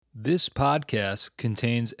This podcast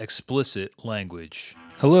contains explicit language.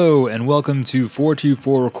 Hello, and welcome to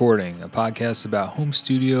 424 Recording, a podcast about home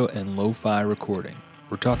studio and lo-fi recording.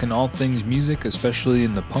 We're talking all things music, especially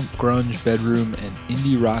in the punk grunge, bedroom, and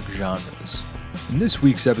indie rock genres. In this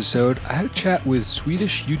week's episode, I had a chat with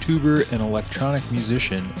Swedish YouTuber and electronic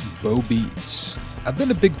musician Bo Beats. I've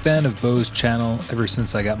been a big fan of Bo's channel ever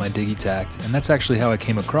since I got my Digitact, and that's actually how I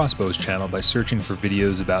came across Bo's channel, by searching for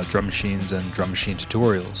videos about drum machines and drum machine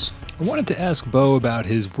tutorials. I wanted to ask Bo about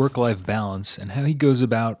his work-life balance and how he goes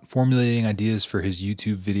about formulating ideas for his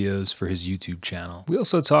YouTube videos for his YouTube channel. We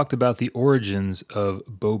also talked about the origins of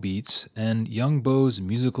Bo Beats and young Bo's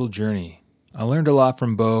musical journey. I learned a lot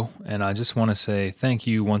from Bo, and I just want to say thank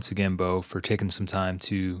you once again, Bo, for taking some time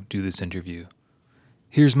to do this interview.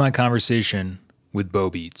 Here's my conversation with Bo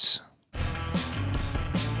Beats.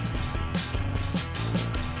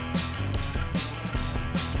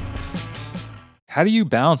 How do you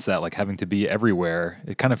balance that, like having to be everywhere?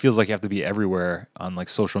 It kind of feels like you have to be everywhere on like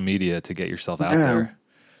social media to get yourself out there.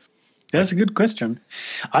 That's a good question.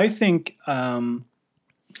 I think that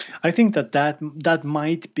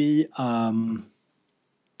might be kind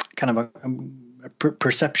of a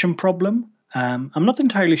perception problem. I'm not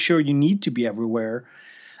entirely sure you need to be everywhere.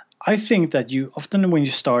 I think that you often, when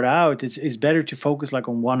you start out, it's better to focus like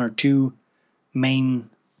on one or two main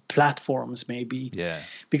platforms, maybe. Yeah.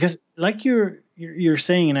 Because like you're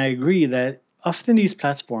saying, and I agree, that often these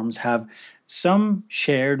platforms have some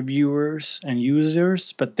shared viewers and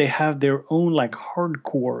users, but they have their own like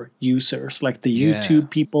hardcore users, like the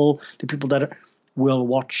YouTube people, the people that will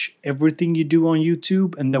watch everything you do on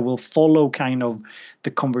YouTube and that will follow kind of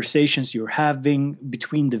the conversations you're having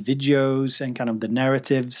between the videos and kind of the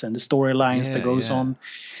narratives and the storylines that goes on.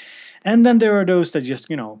 And then there are those that just,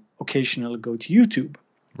 occasionally go to YouTube.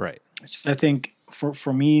 Right. So I think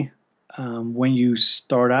for me, when you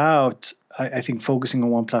start out, I think focusing on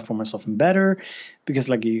one platform is often better because,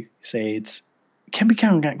 like you say, it can be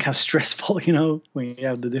kind of stressful, when you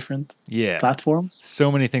have the different platforms.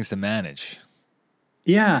 So many things to manage.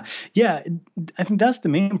 Yeah. I think that's the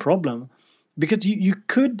main problem, because you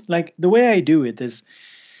could, like, the way I do it is,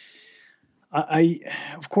 I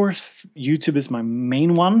of course, YouTube is my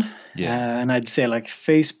main one. And I'd say like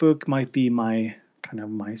Facebook might be my kind of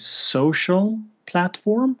my social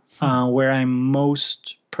platform, where I'm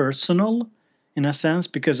most personal in a sense,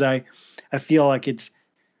 because I feel like it's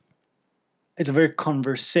a very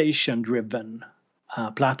conversation driven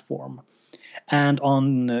platform. And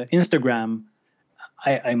on Instagram,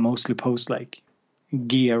 I mostly post like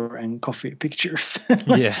gear and coffee pictures.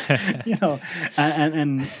 And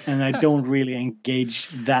I don't really engage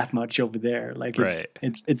that much over there. Like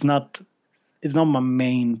it's not my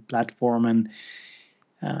main platform. And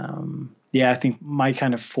I think my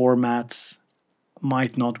kind of formats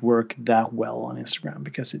might not work that well on Instagram,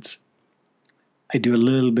 because I do a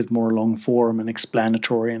little bit more long form and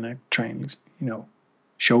explanatory, and I try and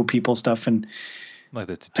show people stuff. And like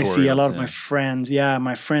the tutorials, I see a lot of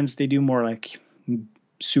my friends, they do more like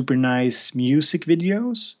super nice music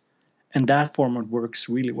videos, and that format works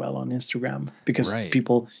really well on Instagram because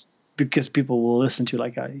people will listen to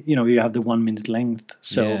like you have the 1 minute length,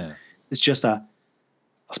 so it's just a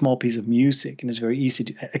small piece of music, and it's very easy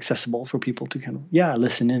to accessible for people to kind of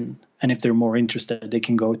listen in, and if they're more interested, they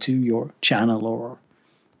can go to your channel or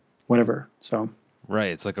whatever. So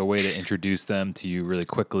it's like a way to introduce them to you really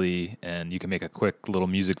quickly, and you can make a quick little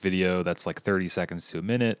music video that's like 30 seconds to a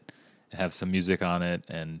minute and have some music on it,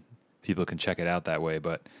 and people can check it out that way.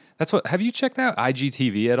 But that's what, have you checked out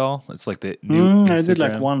IGTV at all? It's like the new Instagram. I did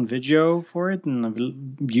like one video for it and I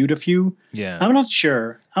viewed a few. I'm not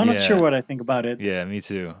sure. Not sure what I think about it. Yeah, me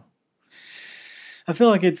too. I feel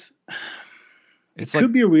like it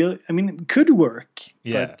could be it could work.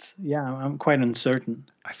 But I'm quite uncertain.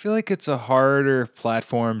 I feel like it's a harder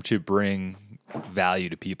platform to bring value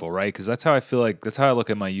to people, right? Because that's how I feel like, that's how I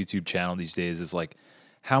look at my YouTube channel these days, is like,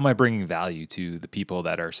 how am I bringing value to the people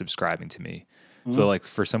that are subscribing to me? Mm-hmm. So like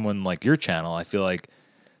for someone like your channel, I feel like,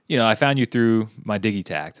 I found you through my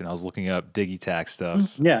Digitact, and I was looking up Digitact stuff.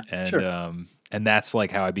 And that's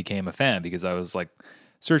like how I became a fan, because I was like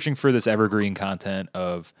searching for this evergreen content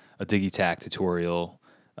of a Digitact tutorial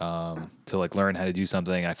to like learn how to do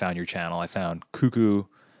something. I found your channel. I found Cuckoo.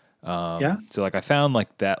 So like I found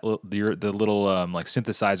like the little like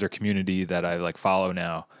synthesizer community that I like follow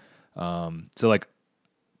now. So like,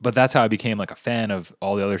 but that's how I became like a fan of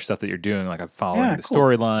all the other stuff that you're doing. Like I'm following the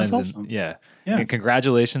storylines. Awesome. And and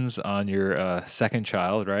congratulations on your second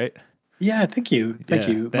child, right? Yeah, thank you.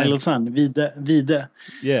 My little son, Vide.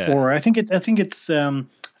 Yeah. Or I think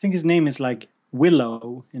his name is like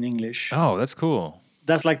Willow in English. Oh, that's cool.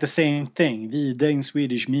 that's like the same thing. Vide in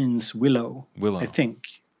Swedish means willow, I Willow. think.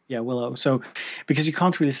 Yeah, willow. So because you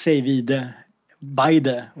can't really say vide, beide,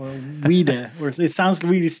 or weede, or it sounds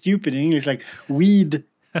really stupid in English, like weed.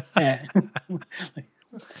 Right.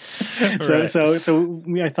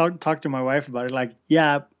 I talked to my wife about it. Like,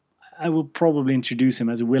 yeah, I will probably introduce him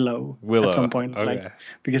as Willow at some Willow. point, like Okay.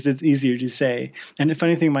 because it's easier to say. And the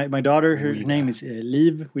funny thing, my daughter, her name Weeda. is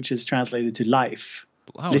Liv, which is translated to life,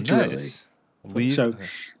 Oh, literally. nice. So, Leave. so Okay.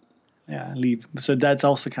 yeah, Liv. So that's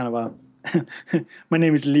also kind of a. My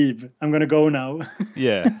name is Liv. I'm gonna go now.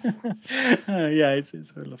 Yeah. Yeah, it's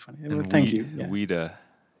really funny. Well, And thank you. Yeah. Weeda.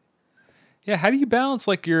 Yeah, how do you balance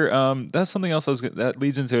like your that's something else that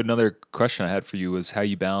leads into another question I had for you was how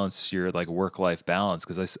you balance your like work-life balance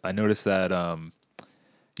because I noticed that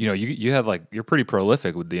you know, you have like you're pretty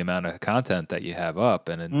prolific with the amount of content that you have up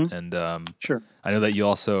Mm, and sure. I know that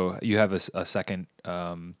you have a second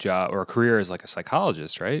job or a career as like a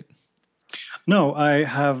psychologist, right? No, I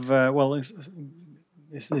have. Well,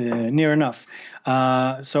 it's near enough.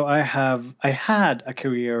 So I had a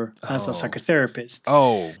career as a Oh. psychotherapist.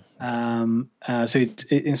 Oh. So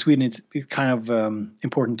in Sweden, it's kind of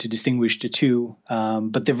important to distinguish the two,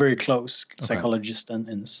 but they're very close, Okay. psychologist and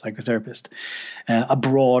psychotherapist.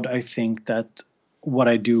 Abroad, I think that what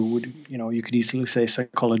I do would, you could easily say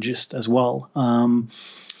psychologist as well.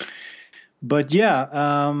 But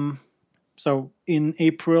yeah, so in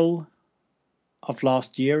April of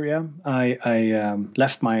last year, yeah, I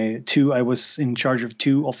left my two. I was in charge of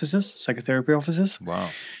two offices, psychotherapy offices, Wow.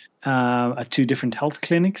 at two different health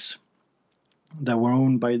clinics that were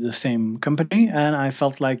owned by the same company, and I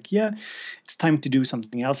felt like, yeah, it's time to do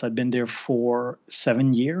something else. I've been there for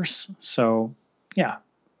 7 years, so yeah,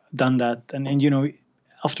 done that, and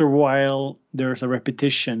after a while, there's a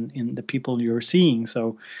repetition in the people you're seeing,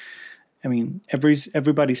 so. I mean,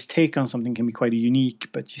 everybody's take on something can be quite unique,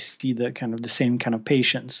 but you see the kind of the same kind of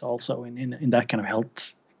patients also in that kind of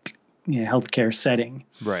healthcare setting.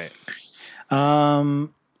 Right.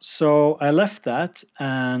 So I left that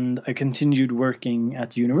and I continued working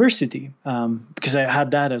at university because I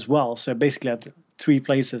had that as well. So basically, at three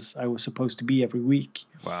places I was supposed to be every week.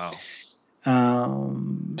 Wow.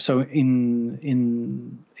 So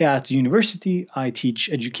at the university, I teach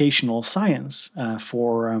educational science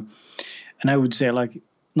and I would say like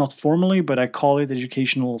not formally, but I call it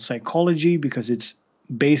educational psychology because it's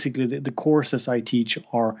basically the courses I teach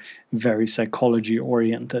are very psychology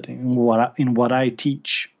oriented in what I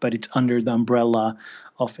teach, but it's under the umbrella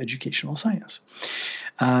of educational science.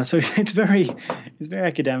 So it's very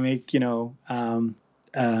academic,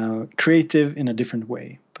 creative in a different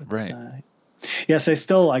way, but. Right. Yes, I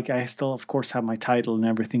still of course have my title and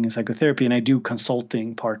everything in psychotherapy, and I do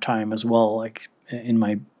consulting part time as well, like in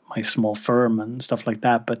my small firm and stuff like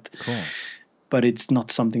that. Cool. But it's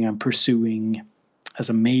not something I'm pursuing as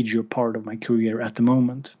a major part of my career at the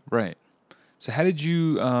moment. Right. So how did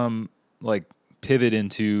you like pivot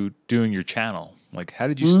into doing your channel? Like how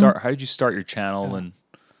did you Mm, start your channel yeah. and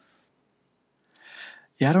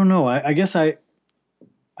Yeah, I don't know. I guess I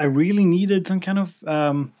really needed some kind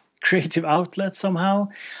of creative outlet somehow.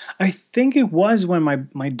 I think it was when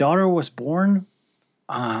my daughter was born.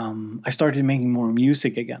 I started making more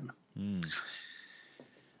music again. mm.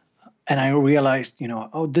 And I realized,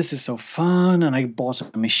 oh, this is so fun. And I bought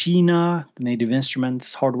a Machina, the Native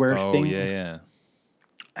Instruments hardware Oh, yeah, thing. yeah.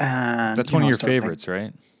 And, That's one of I your started like, favorites,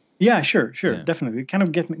 right? yeah, sure, Yeah. definitely. It kind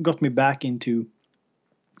of got me back into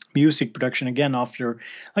music production again after,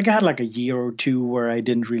 like, I had like a year or two where I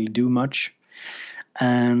didn't really do much.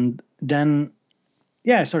 And then,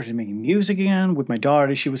 yeah, I started making music again with my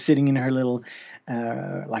daughter. She was sitting in her little,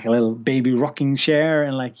 like a little baby rocking chair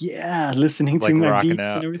and like, yeah, listening to Like my rocking beats and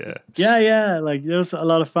out. everything. Yeah. Yeah, like it was a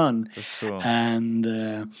lot of fun. That's cool.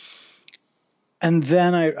 And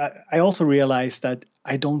then I also realized that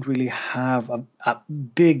I don't really have a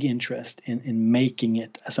big interest in making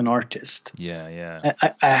it as an artist. Yeah, yeah.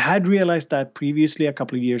 I had realized that previously a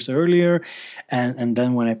couple of years earlier, and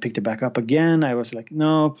then when I picked it back up again, I was like,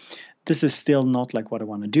 no, this is still not like what I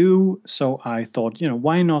want to do. So I thought,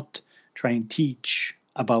 why not try and teach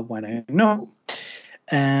about what I know?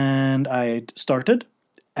 And I started,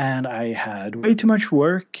 and I had way too much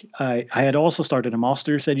work. I had also started a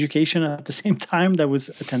master's education at the same time that was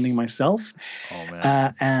attending myself, Oh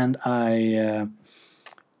man. and I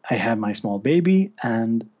had my small baby,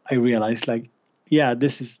 and I realized like, yeah,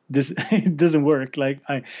 this it doesn't work. Like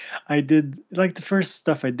I did like the first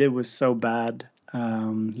stuff I did was so bad.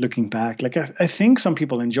 Looking back, like I think some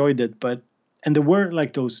people enjoyed it, but and there were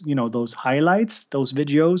like those highlights, those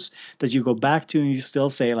videos that you go back to and you still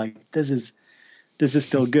say like this is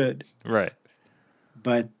still good. Right.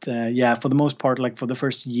 But yeah, for the most part, like for the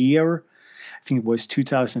first year, I think it was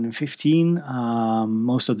 2015,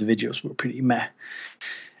 most of the videos were pretty meh.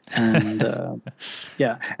 And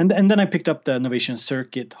yeah, and then I picked up the Novation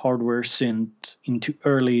Circuit hardware synth into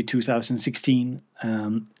early 2016,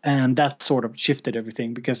 and that sort of shifted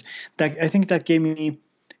everything, because that, I think that gave me,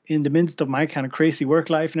 in the midst of my kind of crazy work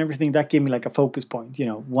life and everything, that gave me like a focus point,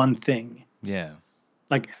 one thing, Yeah.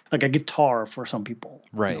 like a guitar for some people.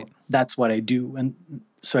 Right. That's what I do, and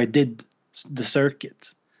so I did the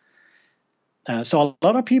circuit. So a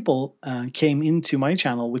lot of people came into my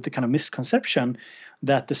channel with the kind of misconception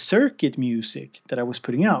that the circuit music that I was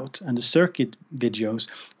putting out and the circuit videos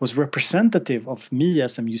was representative of me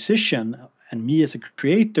as a musician and me as a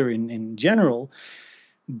creator in general.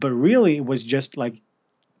 But really, it was just like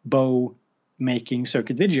Bo making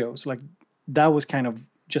circuit videos. Like, that was kind of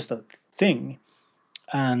just a thing.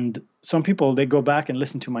 And some people, they go back and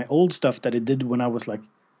listen to my old stuff that I did when I was like,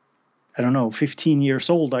 I don't know, 15 years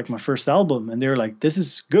old, like my first album, and they're like, this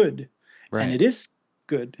is good. Right. And it is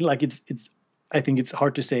good. Like, it's I think it's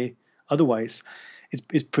hard to say otherwise.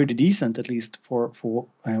 It's pretty decent, at least for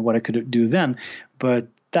what I could do then. But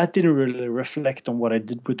that didn't really reflect on what I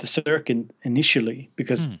did with the circuit initially,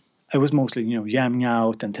 because I was mostly, jamming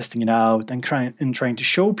out and testing it out and trying to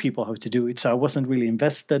show people how to do it. So I wasn't really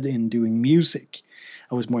invested in doing music.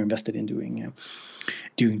 I was more invested in doing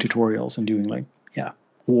tutorials and doing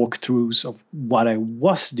walkthroughs of what I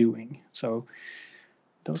was doing. So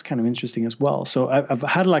that was kind of interesting as well. So I've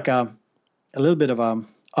had like a little bit of a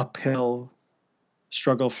uphill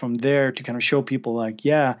struggle from there to kind of show people like,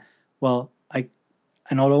 yeah, well, I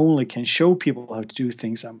not only can show people how to do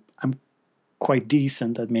things, I'm quite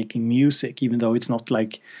decent at making music, even though it's not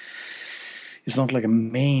like a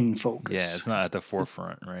main focus. Yeah, it's not at the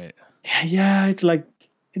forefront, right? Yeah, it's like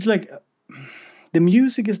the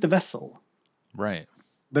music is the vessel. Right.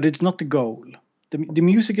 But it's not the goal. The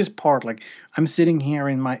music is part. Like, I'm sitting here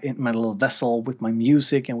in my little vessel with my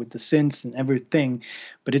music and with the synths and everything,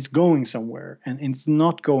 but it's going somewhere, and it's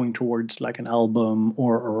not going towards like an album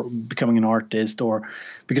or becoming an artist, or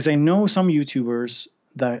because I know some YouTubers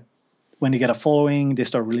that when they get a following, they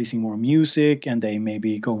start releasing more music, and they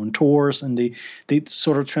maybe go on tours, and they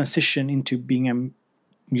sort of transition into being a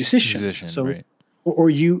musician. So, right.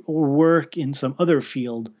 or work in some other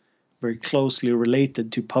field very closely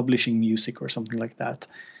related to publishing music or something like that.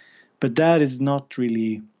 But that is not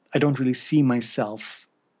really, I don't really see myself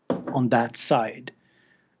on that side.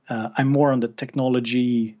 I'm more on the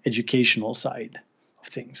technology educational side of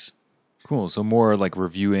things. Cool. So more like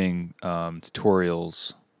reviewing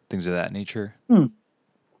tutorials, things of that nature.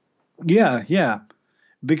 Yeah.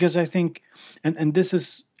 Because I think, and this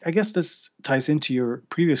is, I guess this ties into your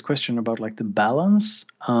previous question about like the balance.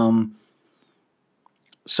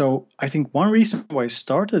 So I think one reason why I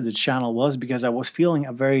started the channel was because I was feeling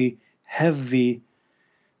a very heavy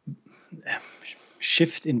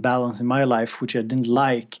shift in balance in my life, which I didn't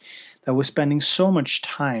like. That I was spending so much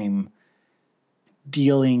time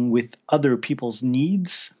dealing with other people's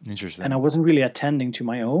needs. Interesting. And I wasn't really attending to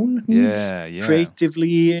my own needs,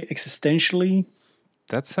 creatively, existentially.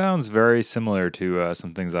 That sounds very similar to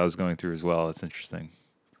some things I was going through as well. It's interesting.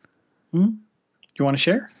 You want to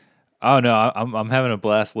share? Oh no, I'm having a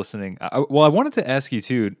blast listening. I wanted to ask you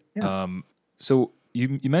too. Yeah. So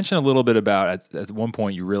you mentioned a little bit about at one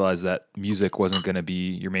point you realized that music wasn't going to be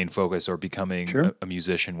your main focus, or becoming a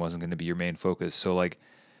musician wasn't going to be your main focus. So like,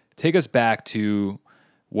 take us back to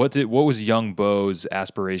what was young Bo's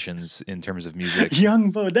aspirations in terms of music? Young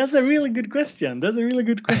Bo, that's a really good question.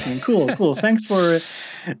 Cool. Thanks for.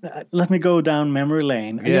 Let me go down memory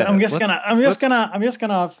lane. Yeah, I'm just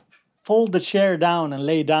gonna fold the chair down and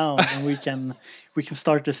lay down, and we can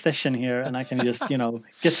start the session here, and I can just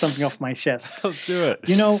get something off my chest. Let's do it.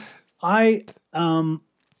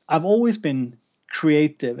 I've always been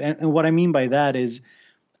creative, and what I mean by that is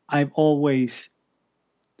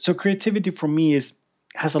so creativity for me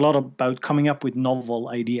has a lot about coming up with novel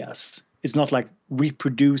ideas. It's not like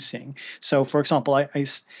reproducing. So, for example,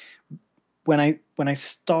 when I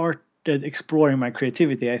started exploring my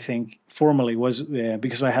creativity, I think formally was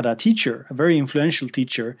because I had a teacher, a very influential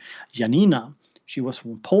teacher, Janina. She was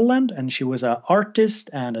from Poland, and she was an artist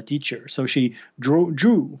and a teacher. So she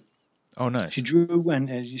drew. Oh, nice. She drew,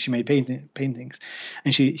 and she made paintings,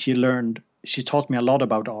 and she learned. She taught me a lot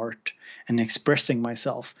about art and expressing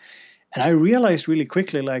myself. And I realized really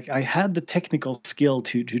quickly, like, I had the technical skill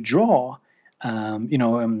to draw.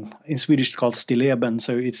 In Swedish it's called stilleben.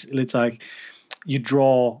 So it's like you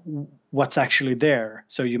draw what's actually there.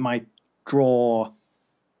 So you might draw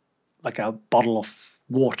like a bottle of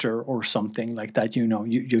water or something like that.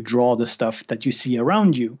 You draw the stuff that you see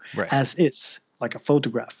around you Right. as is, like a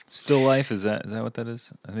photograph. Still life, is that what that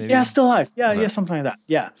is? Maybe. Yeah, still life. Yeah, Okay. yeah, something like that.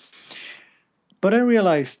 Yeah. But I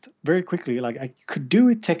realized very quickly, like I could do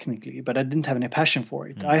it technically, but I didn't have any passion for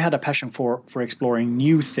it. I had a passion for exploring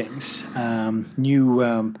new things,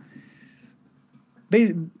 new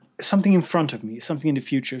something in front of me, something in the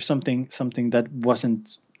future, something that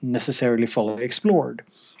wasn't necessarily fully explored.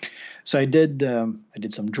 So I did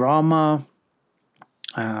some drama.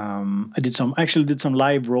 I did some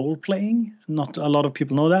live role playing. Not a lot of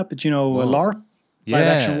people know that, but Whoa. LARP, live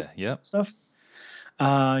action Yeah. Yep. stuff.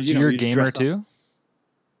 So you're a You gamer dress up. too?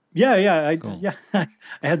 Yeah, Cool. yeah.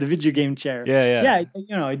 I had the video game chair. Yeah, yeah.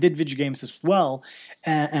 Yeah, I did video games as well,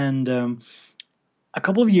 and a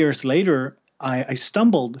couple of years later, I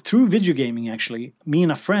stumbled through video gaming. Actually, me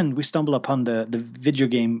and a friend, we stumbled upon the video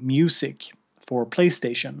game music for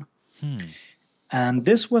PlayStation. And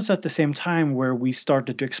this was at the same time where we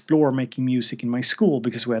started to explore making music in my school,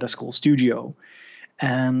 because we had a school studio.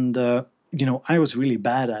 And I was really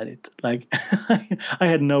bad at it. Like I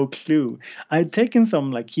had no clue. I had taken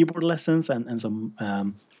some like keyboard lessons and some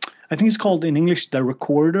I think it's called in English the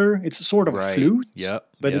recorder. It's a sort of a Right. flute, Yep.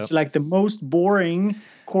 but Yep. it's like the most boring,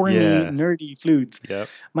 corny, Yeah. nerdy flute. Yep.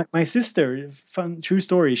 My sister, fun true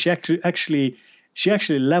story, she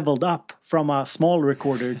actually leveled up from a small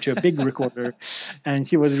recorder to a big recorder, and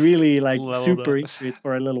she was really like Leveled super up. into it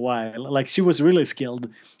for a little while. Like she was really skilled.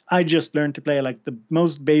 I just learned to play like the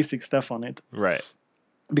most basic stuff on it, Right.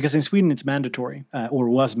 because in Sweden it's mandatory, or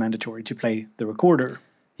was mandatory, to play the recorder.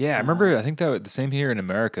 Yeah, I remember. I think that the same here in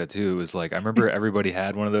America too. It was like I remember everybody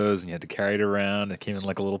had one of those, and you had to carry it around. It came in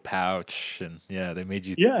like a little pouch, and yeah, they made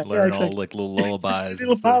you Yeah, learn all exactly. like little lullabies and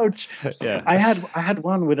Little stuff. pouch. Yeah, I had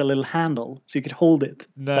one with a little handle, so you could hold it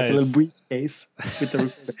like a little nice. briefcase with the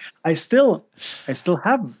recorder. I still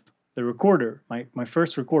have the recorder, my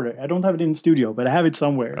first recorder. I don't have it in the studio, but I have it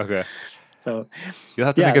somewhere. Okay, So you'll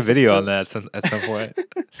have to make yeah, a video on so that at some point.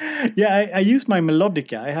 yeah, I use my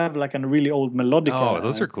Melodica. I have like a really old Oh,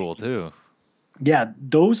 those Melodica. are cool too. Yeah,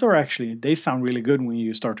 those are actually, they sound really good when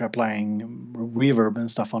you start applying reverb and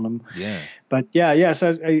stuff on them. Yeah, But yeah. So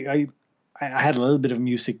I had a little bit of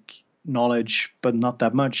music knowledge, but not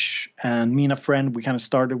that much. And me and a friend, we kind of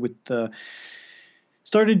started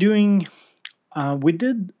doing. We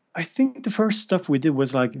did. I think the first stuff we did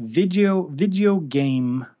was like video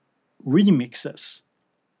game remixes.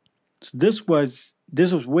 So this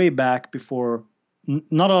was way back before.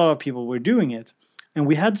 Not a lot of people were doing it, and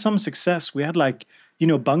we had some success. We had like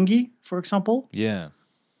Bungie, for example. yeah.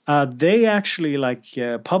 They actually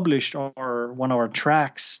published one of our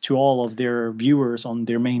tracks to all of their viewers on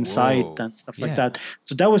their main site Whoa. and stuff like Yeah, that.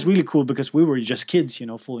 So that was really cool, because we were just kids,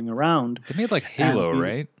 fooling around. they made like And Halo,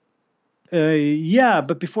 right? yeah,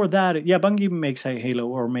 but before that, yeah, Bungie makes a Halo,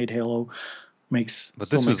 or made Halo, But still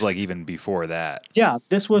this was makes. like even before that. Yeah,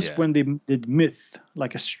 this was Yeah. when they did Myth,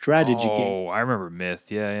 like a strategy game. Oh, I remember Myth.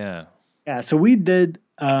 Yeah, yeah. Yeah, so we did.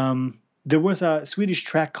 There was a Swedish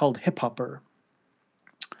track called Hip Hopper,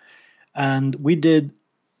 and we did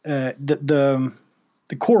the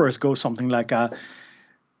chorus goes something like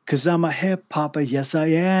 "Cause I'm a hip hopper, yes I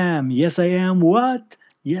am what,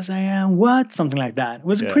 yes I am what," something like that. It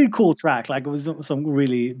was a Yeah. pretty cool track. Like, it was some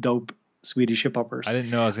really dope Swedish hip hoppers. I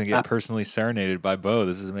didn't know I was gonna get personally serenaded by Bo.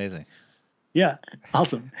 This is amazing. Yeah,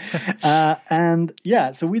 awesome. And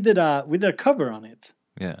yeah, so we did a cover on it.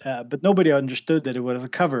 Yeah. But nobody understood that it was a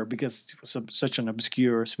cover, because it was such an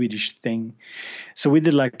obscure Swedish thing. So we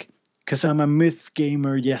did like, "Cause I'm a myth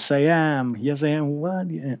gamer, yes I am what,"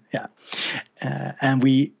 yeah. And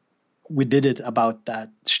we did it about that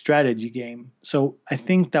strategy game. So I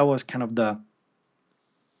think that was kind of the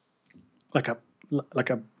like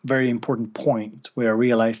a very important point where I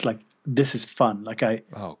realized, like, this is fun. Like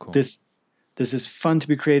Oh, cool. this is fun to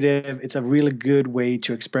be creative. It's a really good way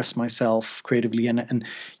to express myself creatively, and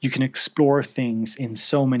you can explore things in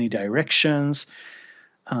so many directions.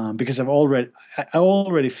 Because I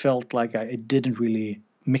already felt like I didn't really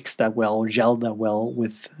mix that well, or gel that well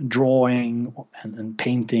with drawing and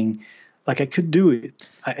painting. Like, I could do it.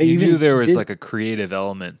 I You even knew there was did. like a creative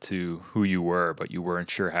element to who you were, but you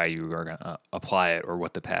weren't sure how you were gonna apply it or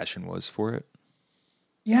what the passion was for it.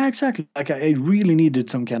 Yeah, exactly. Like, I really needed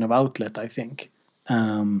some kind of outlet, I think.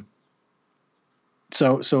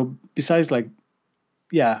 So besides, like,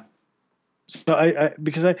 yeah. So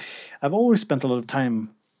because I've always spent a lot of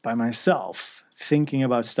time by myself thinking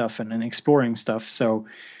about stuff and exploring stuff. So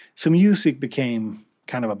music became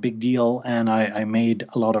kind of a big deal, and I made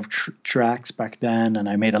a lot of tracks back then, and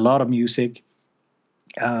I made a lot of music.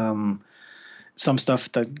 Some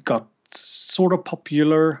stuff that got sort of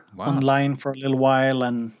popular Wow. online for a little while,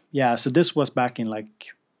 and yeah, so this was back in like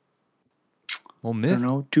Well, I Myth,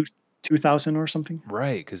 don't know 2000 or something.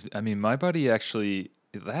 right? Because I mean, my buddy actually,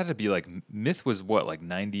 it had to be like Myth was what, like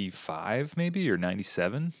 95 maybe or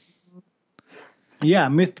 97? Yeah,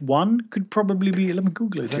 Myth 1 could probably be. Let me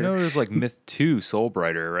Google it Because I here. know there's like Myth 2, Soul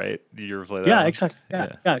Brighter, right? Did you ever play that Yeah, one? exactly. Yeah,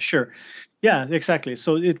 Yeah. yeah, sure. Yeah, exactly.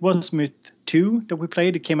 So it was Myth 2 that we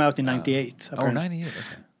played. It came out in Uh, 98, oh, apparently. 98. Okay.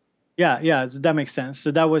 Yeah, yeah, so that makes sense.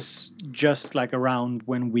 So that was just like around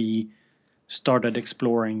when we started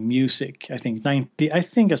exploring music. I think 90. I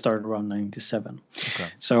think I started around 97. Okay.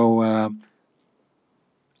 So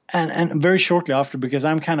and very shortly after, because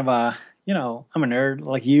I'm kind of a I'm a nerd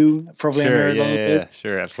like you, probably a Sure. nerd a Yeah. little Yeah. bit. Yeah.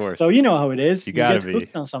 Sure. Of So course. you know how it is. You You gotta get be.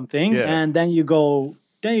 hooked on something, Yeah. and then you go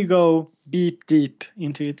deep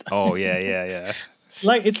into it. Oh, yeah. Yeah. Yeah.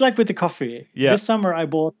 It's like with the coffee. Yeah. This summer I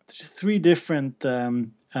bought 3 different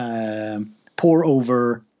pour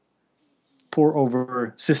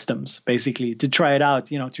over systems, basically, to try it out,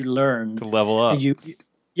 to learn. To level And up.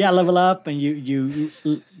 yeah, level up, and you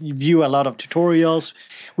view a lot of tutorials.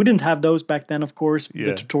 We didn't have those back then, of course, the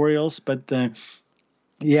Yeah. tutorials, but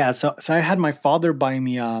yeah. So I had my father buy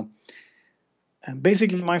me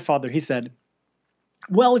basically my father, he said,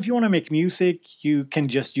 well, if you want to make music, you can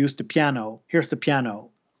just use the piano. Here's the piano.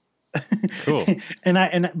 Cool.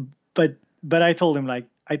 But I told him, like,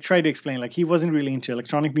 I tried to explain, like, he wasn't really into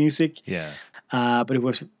electronic music, Yeah. but it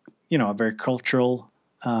was a very cultural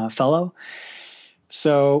fellow.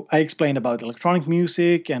 So I explained about electronic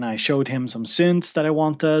music, and I showed him some synths that I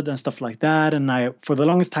wanted and stuff like that. And I, for the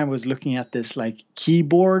longest time, was looking at this like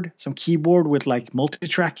some keyboard with like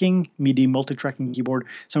multi-tracking, MIDI multi-tracking keyboard,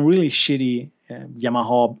 some really shitty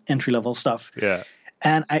Yamaha entry-level stuff. Yeah.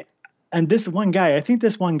 And this one guy, I think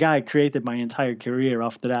this one guy created my entire career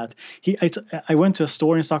after that. I went to a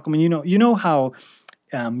store in Stockholm, and how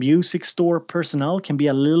music store personnel can be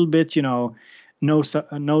a little bit, nose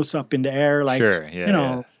up in the air, like, Sure. Yeah.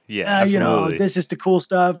 Yeah. Yeah. Absolutely. this is the cool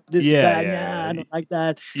stuff, this is Yeah. bad, yeah, I Yeah. Yeah. don't like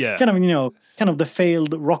that. Yeah. Kind of the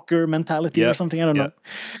failed rocker mentality or Yep. something, I don't know. Yep.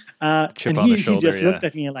 And Chip on the he shoulder. just looked Yeah.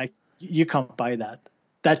 at me like, you can't buy that.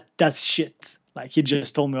 That's shit. Like, he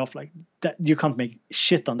just told me off, like, that you can't make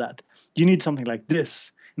shit on that. You need something like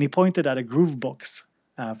this. And he pointed at a Groovebox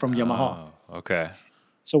from Yamaha. Oh, okay.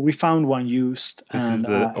 So we found one used, This is and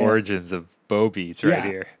the origins of Bow Beats right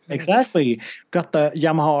yeah, here. exactly. Got the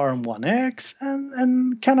Yamaha RM1X,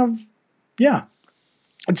 and kind of, yeah,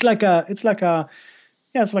 it's like a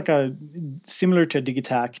similar to a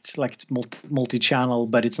Digitact, like it's multi-channel,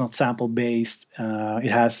 but it's not sample based.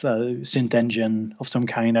 It has a synth engine of some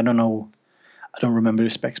kind. I don't know. I don't remember the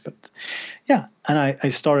specs, but yeah. And I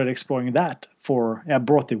started exploring that. I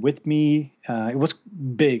brought it with me. It was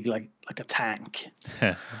big, like a tank,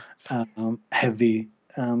 heavy.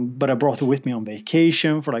 But I brought it with me on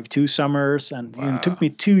vacation for like 2 summers, and it took me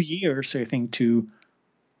 2 years, I think, to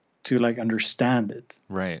like understand it.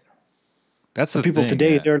 Right. That's So the people thing,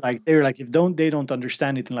 today, yeah. they're like, if they don't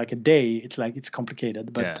understand it in like a day, it's like it's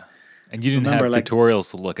complicated. But Yeah. And you didn't remember, have like,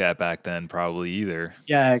 tutorials to look at back then, probably either.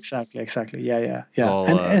 yeah, exactly, yeah. all,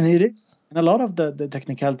 And it is, and a lot of the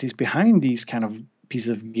technicalities behind these kind of pieces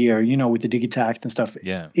of gear, with the Digitact and stuff,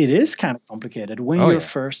 Yeah. it is kind of complicated when Oh, you're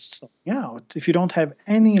yeah. first starting out. If you don't have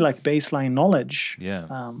any like baseline knowledge,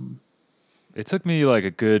 Yeah. It took me like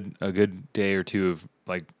a good day or two of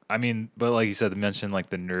like, I mean, but like you said, to mention like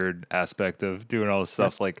the nerd aspect of doing all this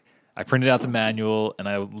stuff. Like, I printed out the manual and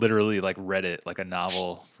I literally like read it like a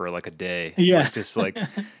novel for like a day. Yeah. Like, just like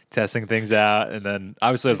testing things out. And then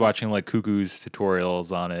obviously I was watching like Cuckoo's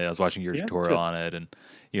tutorials on it. I was watching your Yeah, tutorial sure. on it, and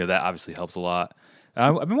that obviously helps a lot.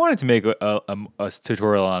 I've been wanting to make a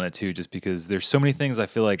tutorial on it too, just because there's so many things I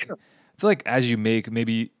feel like as you make,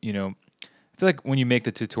 maybe, I feel like when you make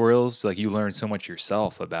the tutorials, like, you learn so much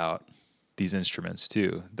yourself about these instruments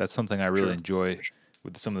too. That's something I really enjoy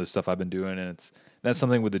with some of the stuff I've been doing, and that's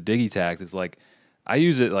something with the Digitact is like, I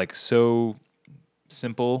use it like so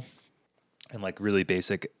simple and like really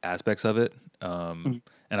basic aspects of it, and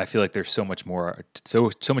I feel like there's so much more, so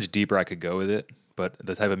much deeper I could go with it. But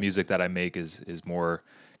the type of music that I make is more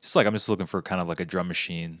just like, I'm just looking for kind of like a drum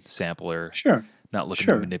machine sampler, Sure. not looking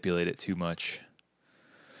to manipulate it too much.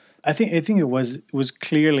 I think it was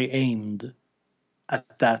clearly aimed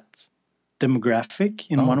at that demographic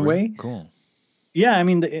in one really? way. Cool. Yeah, I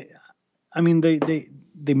mean, they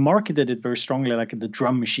marketed it very strongly, like the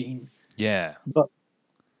drum machine. Yeah.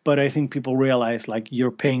 But I think people realize, like,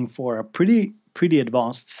 you're paying for a pretty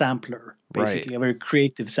advanced sampler, basically, a very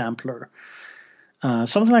creative sampler.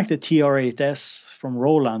 Something like the TR-8S from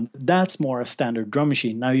Roland, that's more a standard drum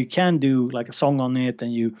machine. Now you can do like a song on it,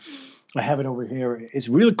 and you I have it over here. It's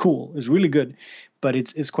really cool. It's really good, but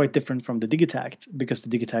it's quite different from the Digitact because the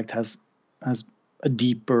Digitact has a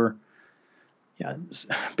deeper, yeah.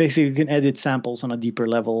 Basically, you can edit samples on a deeper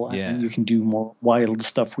level, and Yeah. you can do more wild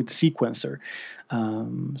stuff with the sequencer.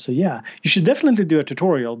 So yeah, you should definitely do a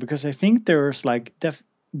tutorial because I think there's like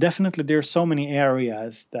definitely there's so many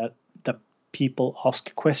areas that people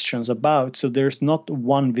ask questions about. So there's not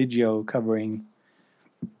one video covering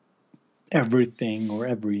everything or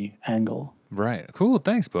every angle. Right. Cool.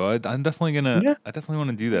 Thanks, Bo. I'm definitely gonna. Yeah. I definitely want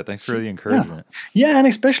to do that. Thanks for See, the yeah, encouragement. yeah, and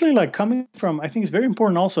especially like coming from, I think it's very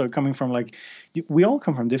important also coming from like, we all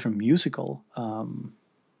come from different musical,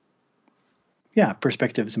 yeah,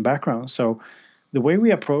 perspectives and backgrounds. So the way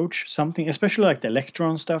we approach something, especially like the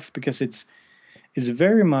electron stuff, because it's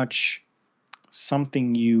very much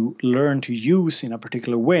something you learn to use in a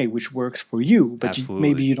particular way, which works for you, but maybe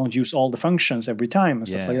Absolutely. you don't use all the functions every time and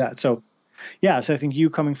stuff like Yeah. that. So yeah, so I think you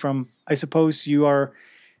coming from, I suppose you are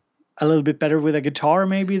a little bit better with a guitar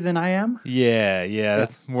maybe than I am. Yeah. Yeah. Yeah.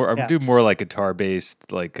 That's more. I Yeah. do more like guitar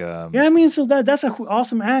based. Like. Yeah, I mean, so that's a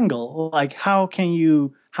awesome angle. Like, how can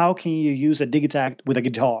you use a Digitact with a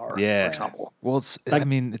guitar, for Yeah. example? Well, it's. I Like,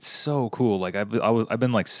 mean, it's so cool. Like I've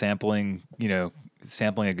been like sampling.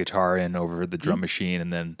 Sampling a guitar in over the mm, drum machine,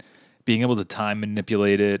 and then being able to time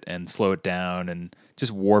manipulate it and slow it down and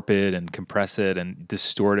just warp it and compress it and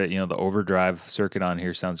distort it. The overdrive circuit on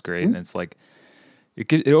here sounds great, and mm, it's like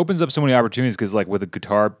it opens up so many opportunities because like with the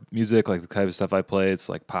guitar music, like the type of stuff I play, it's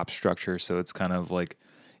like pop structure, so it's kind of like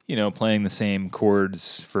playing the same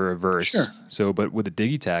chords for a verse. sure. So, but with a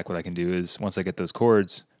Digitac, what I can do is once I get those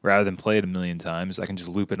chords, rather than play it a million times, I can just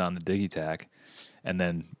loop it on the Digitac and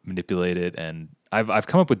then manipulate it. And I've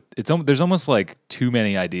come up with there's almost like too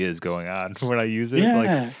many ideas going on when I use it. Like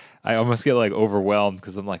Yeah. I almost get like overwhelmed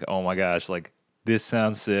because I'm like, oh my gosh, like this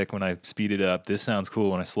sounds sick when I speed it up. This sounds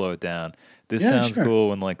cool when I slow it down. This Yeah, sounds sure. cool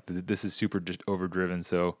when like this is super overdriven.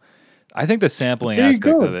 So I think the But sampling there you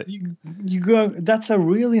aspect go. of it. You go. That's a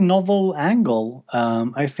really novel angle.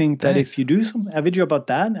 I think that if Thanks. you do a video about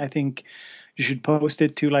that, I think you should post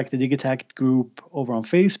it to like the Digitact group over on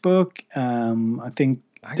Facebook. I think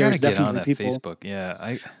I gotta there's get on definitely that people. Facebook. Yeah,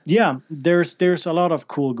 I Yeah, there's a lot of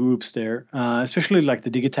cool groups there, especially like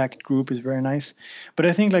the Digitact group is very nice. But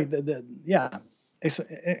I think like the yeah,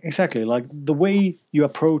 exactly, like the way you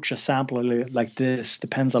approach a sampler like this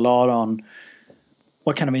depends a lot on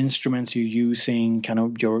what kind of instruments you're using, kind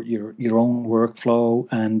of your own workflow,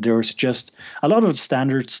 and there's just a lot of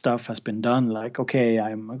standard stuff has been done. Like, okay,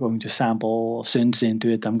 I'm going to sample synths into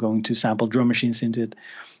it, I'm going to sample drum machines into it,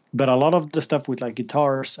 but a lot of the stuff with like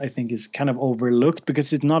guitars, I think, is kind of overlooked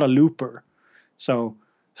because it's not a looper. So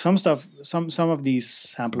some stuff, some of these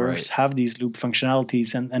samplers right. have these loop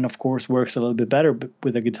functionalities, and of course works a little bit better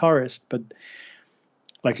with a guitarist. But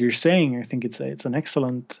like you're saying, I think it's an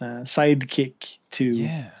excellent sidekick to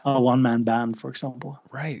Yeah, a one man band, for example.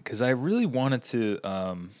 right. Because I really wanted to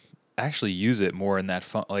actually use it more in that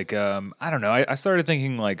fun. Like I don't know. I started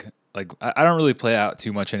thinking like I don't really play out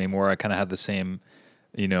too much anymore. I kind of had the same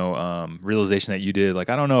realization that you did. Like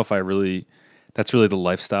I don't know if I really that's really the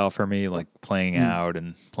lifestyle for me. Like playing Mm, out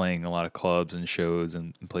and playing a lot of clubs and shows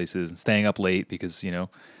and places and staying up late because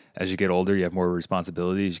as you get older you have more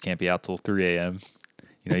responsibilities. You can't be out till 3 a.m.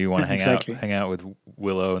 You want to exactly, hang out with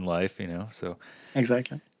Willow and life, so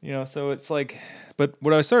exactly. so it's like, but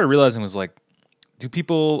what I started realizing was like, do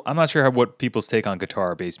people, I'm not sure what people's take on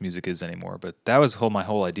guitar based music is anymore, but that was my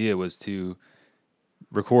whole idea was to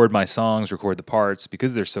record my songs, record the parts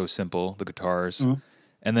because they're so simple, the guitars, Mm,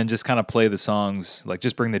 and then just kind of play the songs, like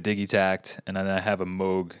just bring the Digitact and then I have a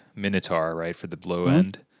Moog Minotaur, right, for the low mm,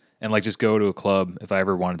 end, and like just go to a club if I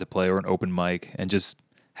ever wanted to play or an open mic and just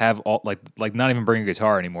have all like not even bring a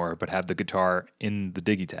guitar anymore, but have the guitar in the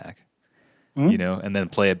Digitac, mm. and then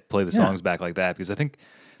play the Yeah. songs back like that because I think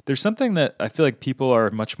there's something that I feel like people are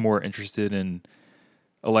much more interested in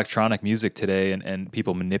electronic music today and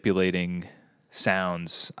people manipulating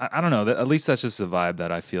sounds. I don't know. At least that's just the vibe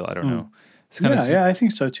that I feel. I don't know. Mm. It's kind of Yeah, yeah, I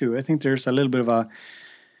think so too. I think there's a little bit of a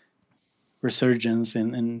resurgence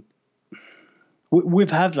in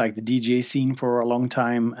we've had like the DJ scene for a long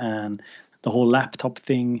time and the whole laptop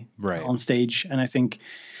thing right. on stage, and I think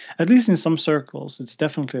at least in some circles it's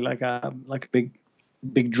definitely like a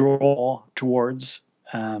big draw towards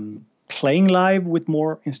playing live with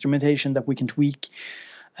more instrumentation that we can tweak,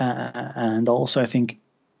 and also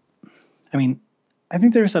I mean I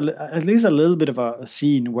think there's at least a little bit of a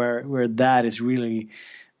scene where that is really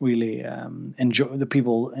really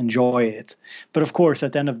enjoy it. But of course,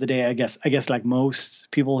 at the end of the day, I guess like most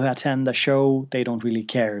people who attend a show, they don't really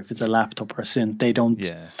care if it's a laptop or a synth. They don't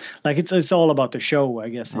Yeah. like it's all about the show, I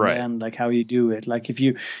guess, in the Right. end, like how you do it. Like if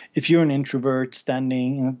you're an introvert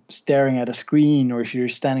standing and staring at a screen, or if you're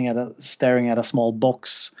staring at a small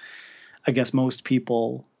box, I guess most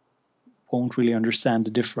people won't really understand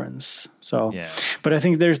the difference. So, Yeah. but I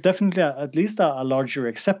think there's definitely at least a larger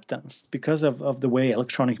acceptance because of the way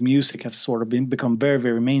electronic music has sort of become very,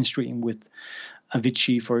 very mainstream, with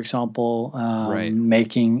Avicii, for example, Right.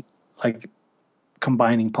 making like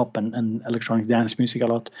combining pop and electronic dance music a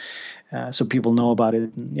lot. So people know about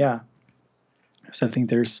it. And yeah. So I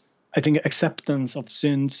think acceptance of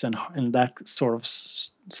synths and that sort of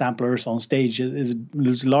samplers on stage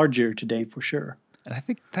is larger today for sure. And I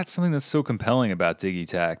think that's something that's so compelling about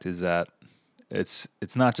Digitact is that it's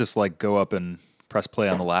not just like go up and press play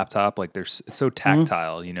on the laptop. Like it's so Mhm.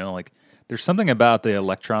 tactile, you know. Like there's something about the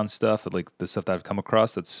electron stuff, like the stuff that I've come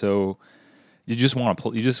across, that's so you just want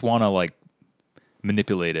to you just want to like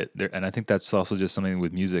manipulate it. And I think that's also just something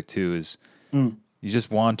with music too. Is Mm. you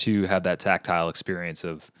just want to have that tactile experience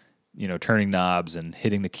of turning knobs and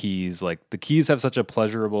hitting the keys. Like the keys have such a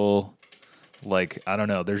pleasurable, like, I don't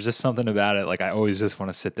know, there's just something about it. Like I always just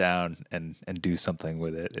want to sit down and do something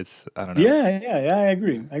with it. It's, I don't know. Yeah, I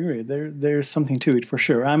agree. There's something to it for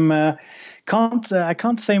sure. I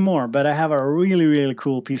can't say more, but I have a really, really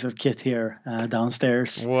cool piece of kit here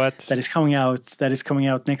downstairs What? that is coming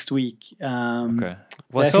out next week. Okay.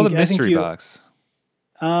 Well, I saw the I think mystery box.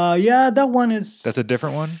 yeah, that one is, That's a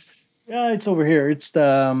different one. yeah, it's over here. It's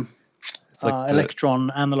the It's like the Electron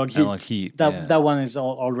Analog analog Heat. heat. Yeah. That one is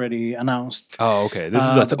already announced. Oh, okay. This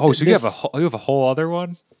is a. But Oh, so this, you have a whole other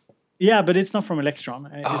one. yeah, but it's not from Electron.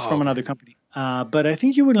 It's Oh, from okay. another company. But I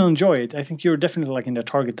think you will enjoy it. I think you're definitely like in the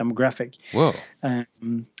target demographic. Whoa.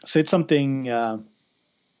 So it's something.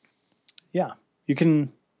 Yeah, you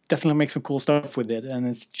can definitely make some cool stuff with it, and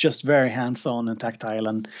it's just very hands-on and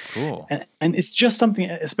tactile, Cool. and it's just something,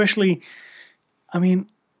 especially. I mean,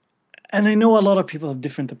 and I know a lot of people have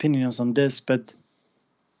different opinions on this, but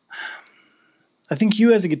I think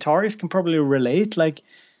you as a guitarist can probably relate. Like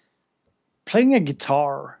playing a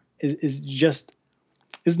guitar is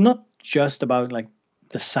not just about like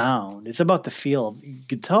the sound. It's about the feel of the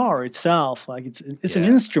guitar itself. Like it's an Yeah.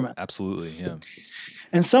 instrument. Absolutely. Yeah.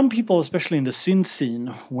 And some people, especially in the synth scene,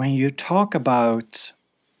 when you talk about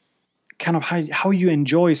kind of how you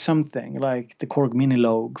enjoy something like the Korg Mini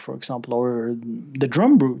Logue, for example, or the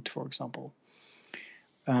Drum Brute, for example,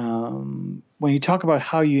 when you talk about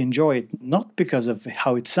how you enjoy it, not because of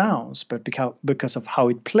how it sounds, but because of how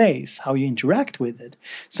it plays, how you interact with it.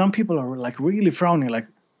 Some people are like really frowning, like,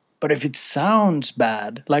 but if it sounds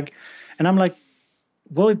bad, like, and I'm like,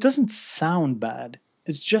 well, it doesn't sound bad.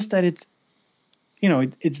 It's just that it's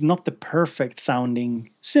not the perfect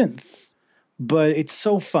sounding synth, but it's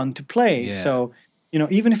so fun to play. Yeah. So,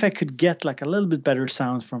 even if I could get like a little bit better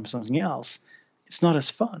sound from something else, it's not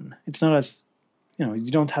as fun. It's not as,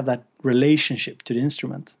 you don't have that relationship to the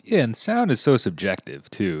instrument. Yeah. And sound is so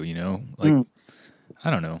subjective too. Like Mm,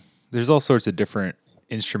 I don't know. There's all sorts of different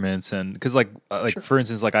instruments, and because like sure. for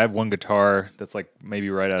instance, like I have one guitar that's like maybe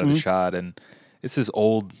right out of the Mm, shot, and it's this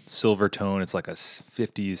old silver tone. It's like a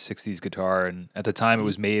 50s, 60s guitar, and at the time it mm,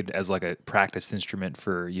 was made as like a practice instrument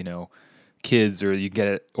for kids, or you get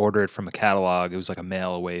it order it from a catalog. It was like a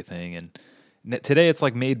mail away thing, and today it's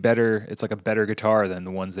like made better. It's like a better guitar than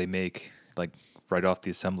the ones they make like right off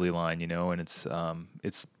the assembly line, and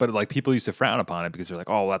it's but like people used to frown upon it because they're like,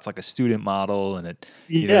 oh, that's like a student model, and it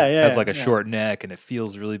yeah, has yeah, like a yeah, short neck and it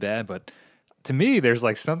feels really bad. But to me, there's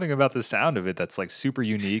like something about the sound of it that's like super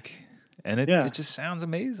unique. And it yeah, just sounds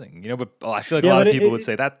amazing, but I feel like a yeah. lot of But people would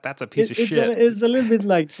say that's a piece of shit. it's a little bit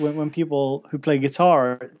like when people who play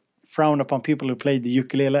guitar frown upon people who play the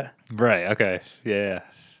ukulele. Right. Okay. Yeah.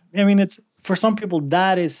 I mean, it's for some people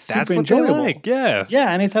that is super That's what they enjoyable. like. Yeah.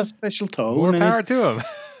 Yeah, and it has special More tone, and power to them.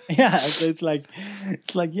 yeah, so it's like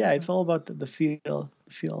yeah, it's all about the feel.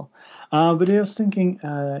 But I was thinking,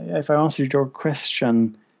 if I answered your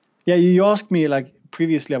question, yeah, you asked me like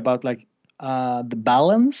previously about like the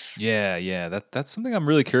balance. Yeah, yeah. That's something I'm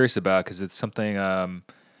really curious about because it's something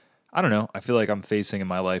I don't know. I feel like I'm facing in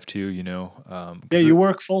my life too. Yeah, Because you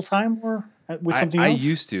work full time or with something I else?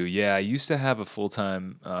 used to. Yeah, I used to have a full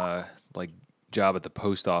time like job at the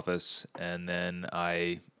post office, and then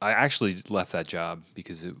I actually left that job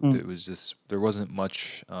because Mm, it was just there wasn't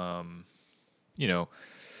much you know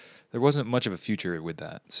there wasn't much of a future with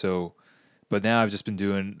that. So but now I've just been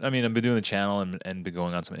doing. I mean, I've been doing the channel and been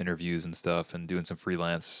going on some interviews and stuff and doing some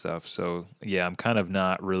freelance stuff. So yeah, I'm kind of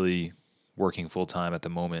not really. working full time at the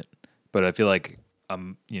moment, but I feel like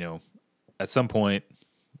I'm, at some point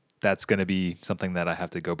that's going to be something that I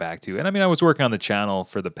have to go back to. And I mean, I was working on the channel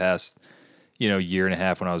for the past, year and a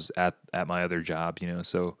half when I was at my other job,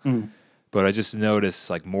 so, Mm. but I just noticed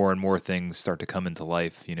like more and more things start to come into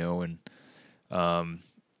life, and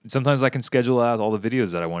sometimes I can schedule out all the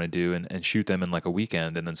videos that I want to do and shoot them in like a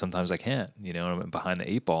weekend. And then sometimes I can't, and I'm behind the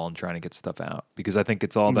eight ball and trying to get stuff out because I think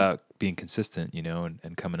it's all Mm. about being consistent,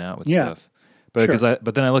 and coming out with Yeah, stuff. But sure.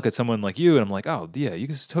 but then I look at someone like you and I'm like, oh yeah, you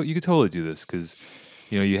could totally do this because,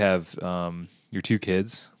 you have, your two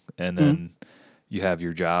kids and Mm. then you have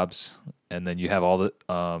your jobs and then you have all the,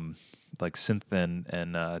 like synth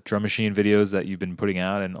and drum machine videos that you've been putting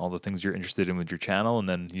out and all the things you're interested in with your channel. And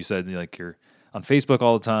then you said like you're on Facebook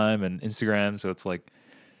all the time and Instagram. So it's like,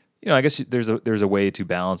 I guess there's a way to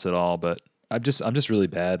balance it all, but I'm just really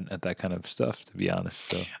bad at that kind of stuff, to be honest.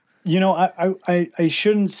 So I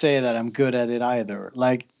shouldn't say that I'm good at it either.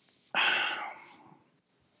 Like,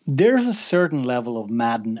 there's a certain level of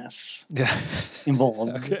madness yeah,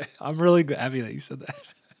 involved. okay. I'm really happy that you said that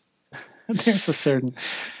There's a certain,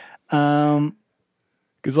 um,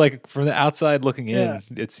 because like from the outside looking yeah.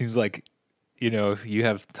 in, it seems like you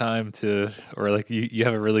have time to, or like you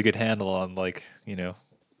have a really good handle on like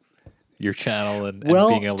your channel and being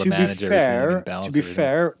Well, able to manage everything and to balance be everything.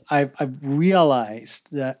 fair, I've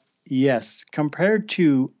realized that yes, compared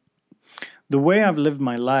to the way I've lived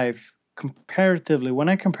my life, comparatively, when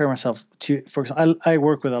I compare myself to, for example, I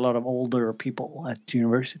work with a lot of older people at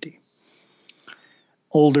university.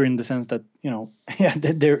 Older in the sense that yeah,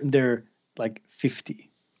 they're like 50,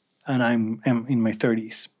 and I'm in my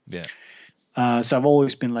 30s. Yeah. So I've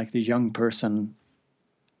always been like the young person,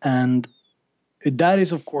 and that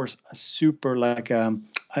is of course a super like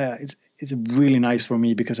it's really nice for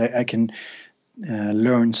me because I can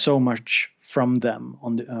learn so much from them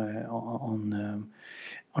on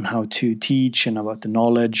how to teach and about the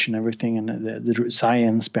knowledge and everything and the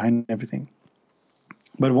science behind everything.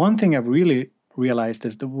 But one thing I've really realized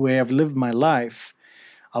is the way I've lived my life,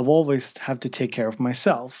 I've always had to take care of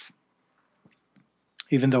myself,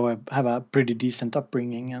 even though I have a pretty decent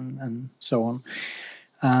upbringing and so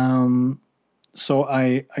on. So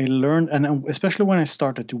I learned, and especially when I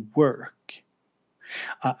started to work,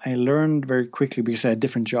 I learned very quickly because I had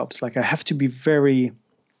different jobs. Like I have to be very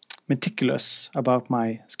meticulous about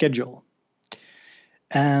my schedule.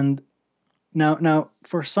 And now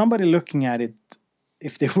for somebody looking at it,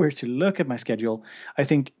 if they were to look at my schedule, I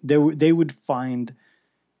think they would find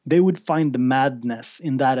the madness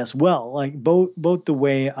in that as well. Like both the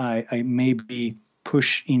way I maybe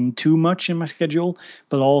push in too much in my schedule,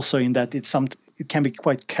 but also in that it can be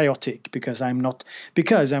quite chaotic because I'm not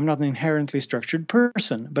an inherently structured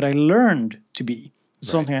person, but I learned to be. It's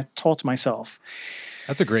Right. something I taught myself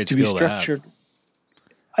That's a great to be skill to have. structured.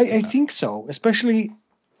 I think so, especially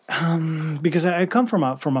because I come from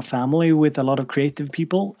a family with a lot of creative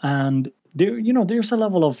people, and there's a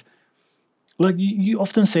level of like you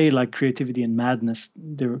often say like creativity and madness,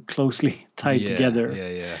 they're closely tied Yeah. together.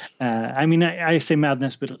 Yeah. Yeah. I mean, I say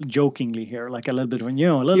madness, but jokingly here, like a little bit of a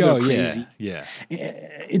little bit Oh of yeah. crazy. Yeah.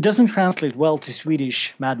 It doesn't translate well to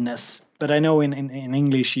Swedish madness, but I know in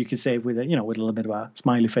English you could say it with with a little bit of a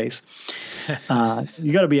smiley face.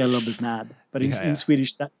 You got to be a little bit mad, but Yeah. in Yeah.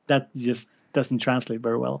 Swedish that just doesn't translate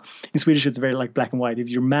very well. In Swedish, it's very like black and white. If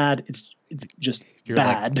you're mad, it's just You're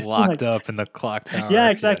like bad. locked Like up in the clock yeah, tower. Yeah.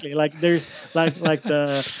 exactly. Like there's like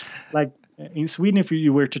in Sweden, if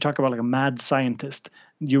you were to talk about like a mad scientist,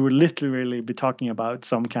 you would literally be talking about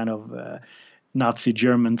some kind of Nazi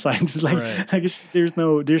German scientist. Right. There's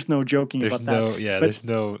no joking about that. But There's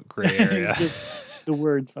no gray it's area. just the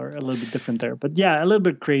words are a little bit different there. But yeah, a little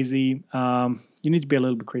bit crazy. You need to be a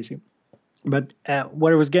little bit crazy. But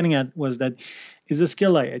what I was getting at was that is a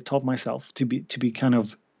skill I taught myself to be kind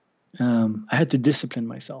of. I had to discipline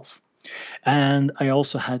myself, and I have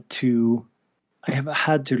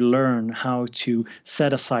had to learn how to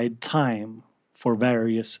set aside time for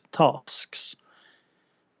various tasks.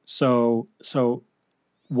 So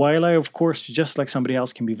while I of course just like somebody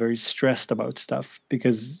else can be very stressed about stuff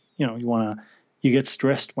because you get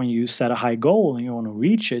stressed when you set a high goal and you want to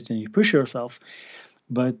reach it and you push yourself,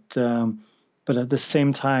 but at the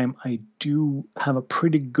same time I do have a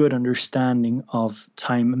pretty good understanding of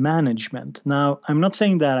time management. Now I'm not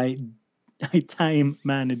saying that I time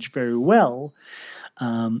manage very well,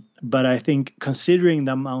 but I think considering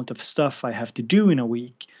the amount of stuff I have to do in a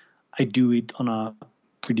week, I do it on a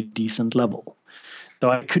pretty decent level. So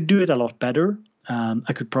I could do it a lot better.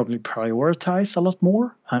 I could probably prioritize a lot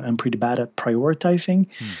more. I'm pretty bad at prioritizing.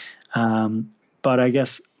 But I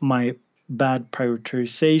guess my bad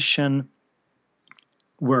prioritization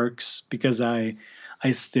works because I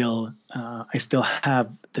still have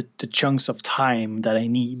the chunks of time that I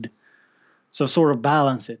need. So sort of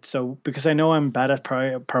balance it. So because I know I'm bad at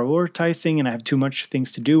prioritizing and I have too much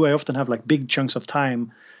things to do, I often have like big chunks of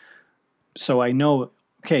time. So I know,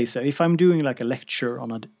 okay, so if I'm doing like a lecture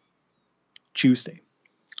on a Tuesday,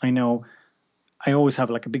 I know I always have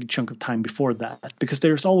like a big chunk of time before that because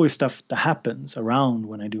there's always stuff that happens around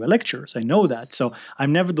when I do a lecture. So I know that. So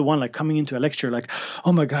I'm never the one like coming into a lecture like,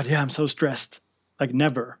 oh my God, yeah, I'm so stressed. Like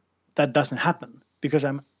never. That doesn't happen because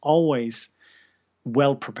I'm always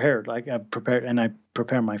well prepared. Like I've prepared and I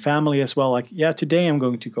prepare my family as well. Like, yeah, today I'm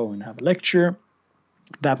going to go and have a lecture.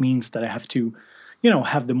 That means that I have to,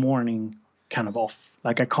 have the morning kind of off.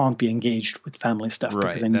 Like I can't be engaged with family stuff because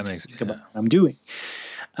Right. I That need to makes think yeah. about what I'm doing.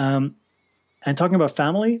 And talking about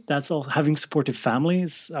family, that's all. Having supportive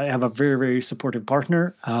families. I have a very, very supportive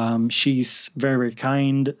partner. She's very, very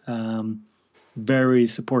kind, very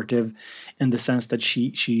supportive, in the sense that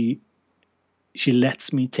she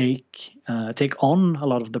lets me take on a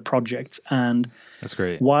lot of the projects. And That's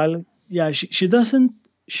great. while she doesn't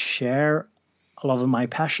share a lot of my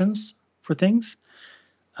passions for things,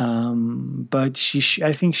 but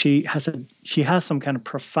I think she has some kind of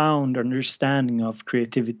profound understanding of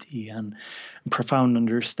creativity and profound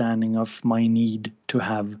understanding of my need to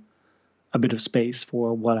have a bit of space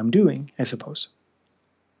for what I'm doing, I suppose.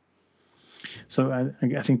 So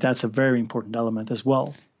I think that's a very important element as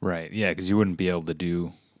well. Right. Yeah, because you wouldn't be able to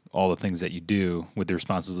do all the things that you do with the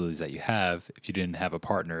responsibilities that you have if you didn't have a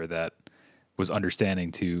partner that was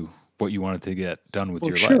understanding to what you wanted to get done with For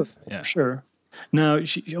your sure, life. for Yeah. sure. Now,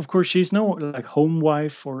 of course, she's no like home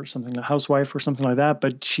wife or something like housewife or something like that,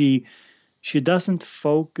 but she doesn't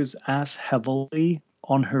focus as heavily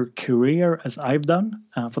on her career as I've done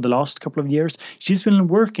for the last couple of years. She's been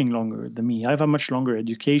working longer than me. I have a much longer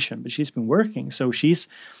education, but she's been working, so she's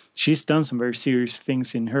done some very serious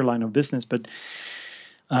things in her line of business, but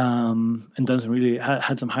and done some really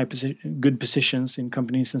had some good positions in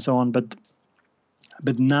companies and so on.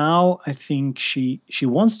 But now I think she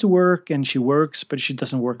wants to work and she works, but she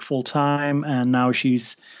doesn't work full time. And now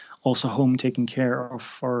she's also home taking care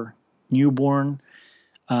of our newborn,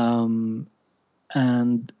 and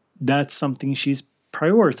that's something she's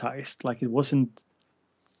prioritized. Like it wasn't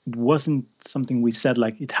something we said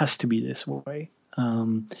like it has to be this way.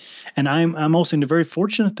 And I'm also in a very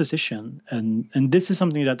fortunate position, and this is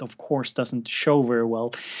something that of course doesn't show very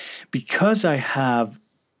well because I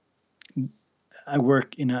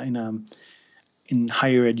work in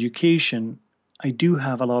higher education. I do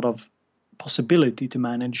have a lot of possibility to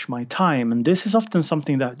manage my time, and this is often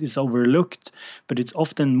something that is overlooked, but it's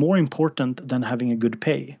often more important than having a good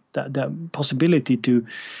pay. That possibility to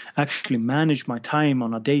actually manage my time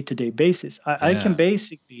on a day-to-day basis. I can Yeah.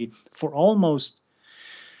 basically, for almost,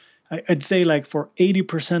 I'd say like for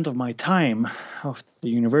 80% of my time of the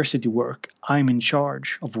university work, I'm in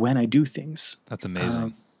charge of when I do things. That's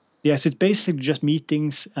amazing. Yes, it's basically just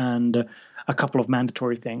meetings and a couple of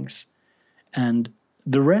mandatory things. And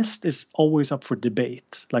the rest is always up for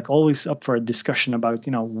debate, like always up for a discussion about,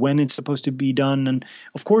 when it's supposed to be done. And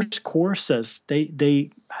of course, courses,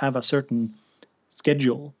 they have a certain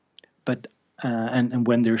schedule, but and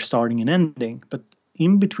when they're starting and ending. But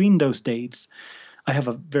in between those dates, I have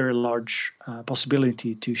a very large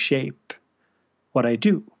possibility to shape what I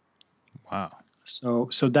do. Wow.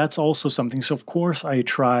 So that's also something. So of course I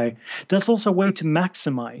try. That's also a way to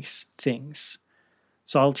maximize things.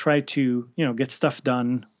 So I'll try to get stuff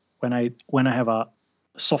done when I have a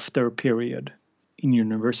softer period in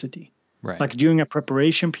university, Right. like during a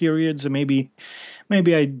preparation period. So maybe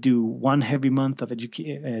I do one heavy month of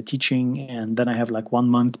teaching, and then I have like 1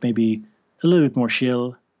 month maybe a little bit more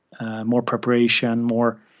chill, more preparation,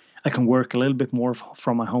 more. I can work a little bit more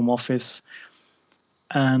from my home office.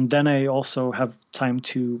 And then I also have time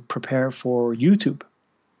to prepare for YouTube.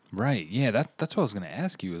 Right. Yeah, that's what I was going to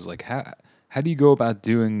ask you is like how do you go about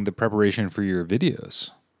doing the preparation for your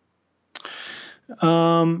videos?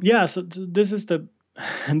 Yeah, so this is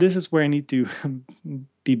and this is where I need to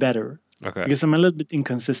be better Okay. because I'm a little bit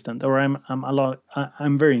inconsistent, or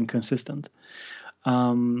I'm very inconsistent.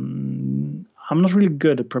 I'm not really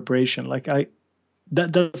good at preparation. Like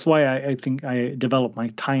that's why I think I developed my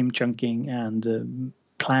time chunking and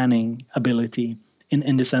planning ability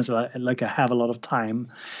in the sense that I have a lot of time,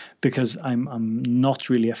 because I'm not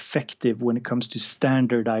really effective when it comes to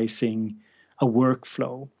standardizing a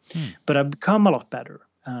workflow. But I've become a lot better.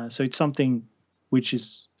 So it's something which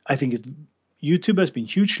is, I think, YouTube has been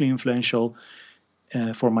hugely influential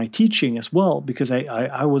for my teaching as well, because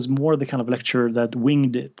I was more the kind of lecturer that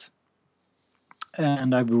winged it.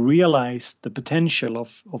 and I've realized the potential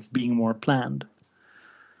of being more planned.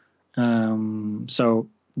 So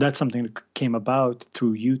that's something that came about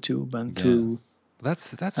through YouTube and through.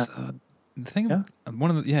 That's Um, the thing.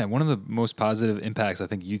 yeah, One of the most positive impacts I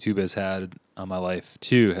think YouTube has had on my life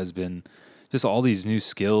too has been just all these new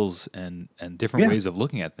skills and different yeah, ways of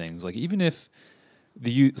looking at things. Like even if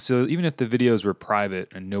even if the videos were private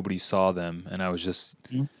and nobody saw them, and I was just,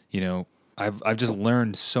 mm, you know, I've just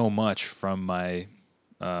learned so much from my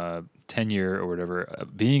tenure or whatever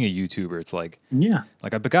being a YouTuber. It's yeah,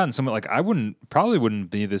 like I've gotten some like I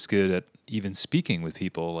wouldn't be this good at even speaking with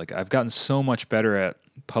people. Like I've gotten so much better at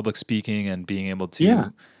public speaking and being able yeah,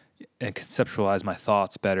 to and conceptualize my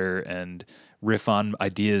thoughts better and riff on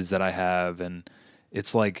ideas that I have. And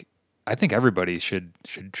it's like I think everybody should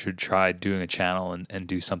try doing a channel and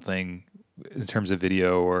do something in terms of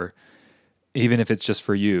video, or even if it's just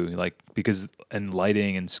for you, like because and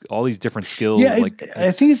lighting and all these different yeah. skills, like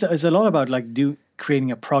I think it's it's a lot about like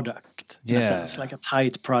creating a product in a sense, yeah, like a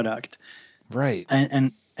tight product, right.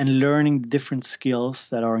 and learning the different skills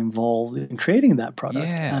that are involved in creating that product.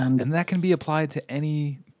 Yeah, And and that can be applied to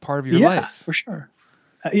any part of your yeah, life. for sure.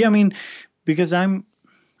 Yeah, I mean, because I'm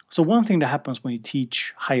so one thing that happens when you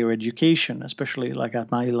teach higher education, especially like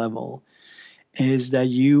at my level, is that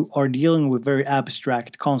you are dealing with very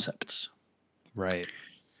abstract concepts. Right.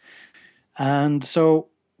 And so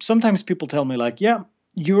sometimes people tell me like, yeah,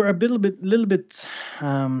 you're a little bit,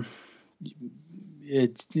 um,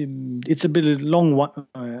 it's a bit how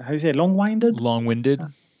do you say, long-winded, Long-winded.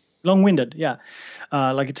 long-winded, yeah.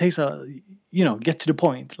 Like it takes get to the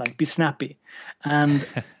point, like be snappy, and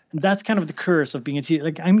that's kind of the curse of being a teacher.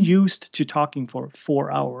 Like I'm used to talking for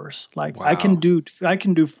 4 hours. Like Wow. I can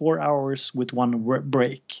do 4 hours with one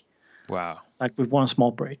break. Wow. Like with one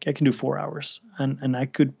small break, I can do 4 hours, and I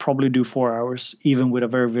could probably do 4 hours even with a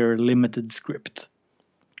very very limited script,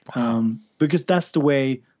 Wow. because that's the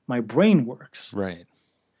way my brain works. Right.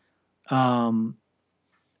 Um,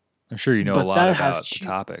 I'm sure you know a but lot that has, about the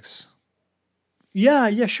topics. yeah,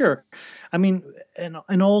 yeah, sure. I mean,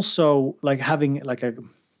 and also like having like a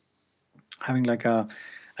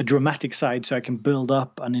dramatic side, so I can build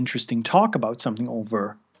up an interesting talk about something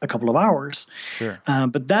over a couple of hours. Sure.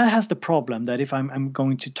 But that has the problem that if I'm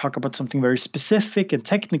going to talk about something very specific and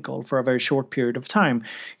technical for a very short period of time,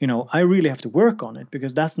 I really have to work on it,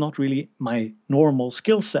 because that's not really my normal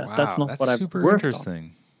skill set. That's Wow, not that's what I've super worked on.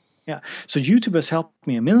 interesting. Yeah. So YouTube has helped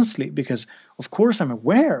me immensely, because, of course, I'm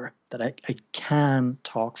aware that I can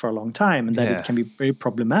talk for a long time and that it Yeah. can be very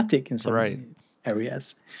problematic in Right. some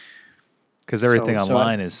areas. Because So, everything so I,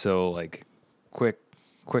 online is so like quick,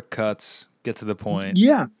 quick cuts, get to the point.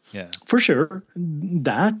 yeah, Yeah. for sure,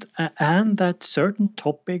 that and that certain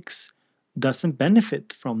topics doesn't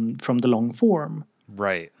benefit from the long form.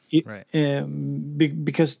 Right. It, Right.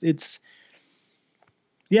 because it's,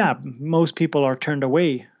 yeah, most people are turned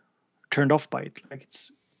off by it. Like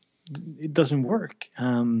it doesn't work.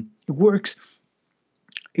 It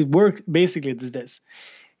works basically. It's this.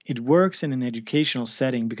 It works in an educational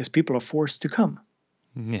setting because people are forced to come.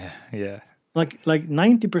 Yeah. Yeah. Like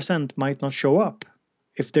 90% might not show up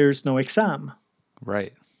if there's no exam.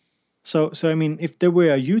 Right. So I mean, if there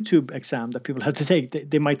were a YouTube exam that people had to take,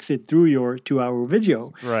 they might sit through your 2-hour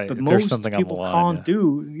video. Right. But If there's most something on the people line, can't yeah.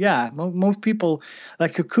 do. Yeah, most people,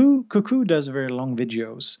 like Cuckoo does very long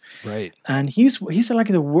videos, Right. and he's like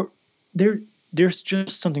the work. There's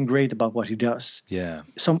just something great about what he does. Yeah.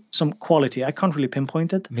 Some quality. I can't really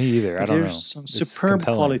pinpoint it, Me either. I but don't there's know. some It's superb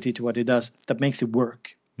compelling. quality to what he does that makes it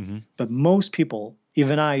work. Hmm. But most people,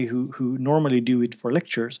 even I, who normally do it for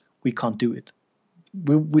lectures, we can't do it.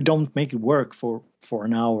 We don't make it work for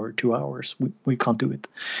an hour, 2 hours. We can't do it.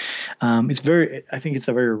 I think it's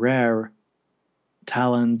a very rare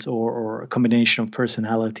talent, or a combination of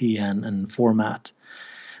personality and format.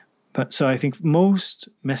 But so I think most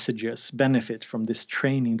messages benefit from this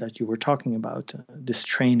training that you were talking about, this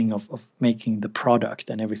training of making the product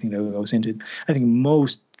and everything that goes into it. I think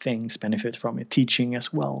most things benefit from it, teaching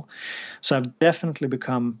as well. So I've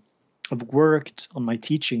worked on my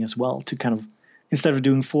teaching as well, to kind of, instead of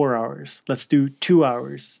doing 4 hours, let's do 2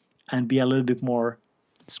 hours and be a little bit more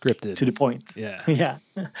Scripted. to the point. Yeah. Yeah,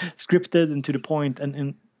 scripted and to the point,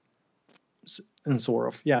 and sort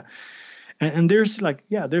of, yeah. And there's like,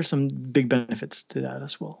 yeah, there's some big benefits to that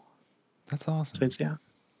as well. That's So awesome. it's, yeah.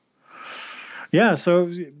 So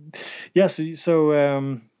yeah,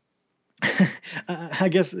 so I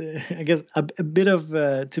guess a bit of,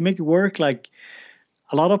 to make it work, like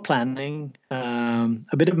a lot of planning,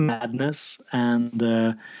 a bit of madness,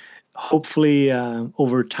 and hopefully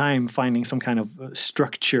over time finding some kind of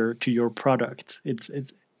structure to your product. It's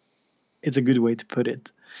it's a good way to put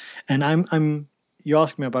it. And you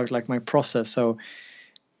asked me about like my process. So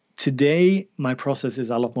today my process is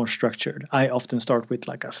a lot more structured. I often start with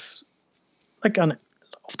often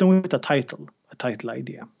with a title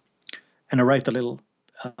idea, and I write a little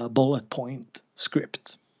bullet point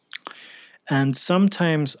script. And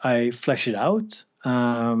sometimes I flesh it out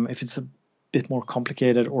if it's a bit more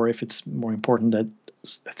complicated, or if it's more important that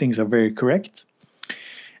things are very correct.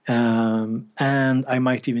 And I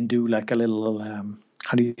might even do like a little,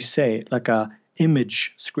 how do you say, like a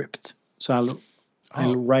image script. So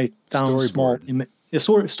I'll write down small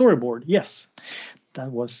storyboard. Yes,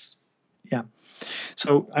 that was, yeah.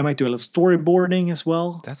 So I might do a little storyboarding as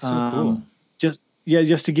well. That's so cool. Just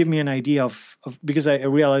to give me an idea of because I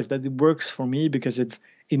realized that it works for me, because it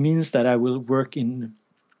means that I will work in,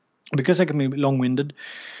 because I can be long-winded.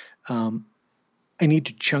 I need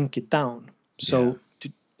to chunk it down. So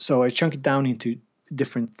I chunk it down into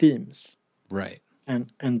different themes. Right.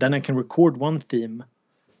 And then I can record one theme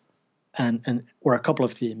and or a couple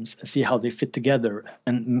of themes and see how they fit together.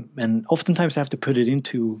 And oftentimes I have to put it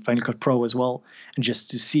into Final Cut Pro as well, and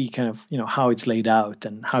just to see kind of, how it's laid out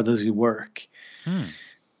and how does it work.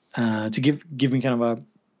 To give me kind of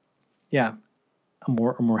a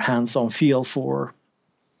more hands-on feel for.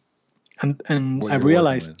 And I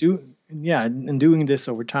realized doing this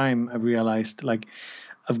over time, I realized like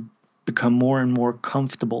I've become more and more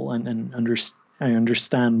comfortable and I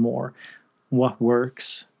understand more what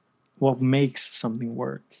works, what makes something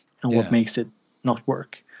work, and what makes it not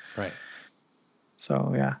work. Right.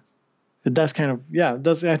 So that's kind of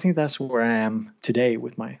I think that's where I am today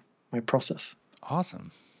with my process.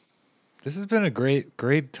 Awesome. This has been a great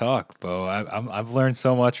talk, Bo. I've learned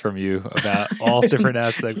so much from you about all different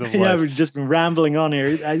aspects of life. Yeah, we've just been rambling on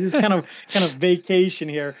here. I just kind of vacation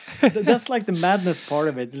here. That's like the madness part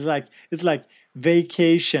of it. It's like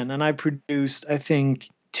vacation, and I produced, I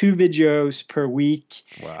think, 2 videos per week.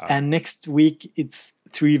 Wow. And next week it's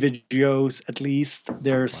 3 videos at least.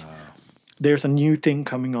 There's a new thing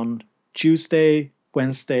coming on Tuesday,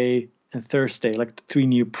 Wednesday, and Thursday, like 3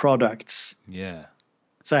 new products. Yeah.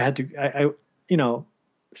 So I had to,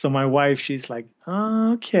 so my wife, she's like,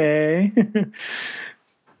 oh, okay.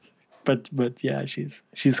 but yeah,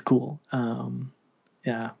 she's cool.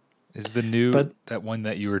 Yeah. Is that one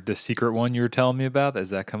that the secret one you were telling me about,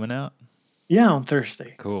 is that coming out? Yeah, on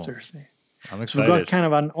Thursday. Cool. Thursday. I'm excited. So we've got kind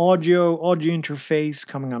of an audio interface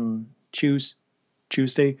coming on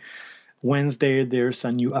Tuesday. Wednesday, there's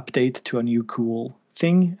a new update to a new cool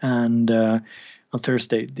thing. And on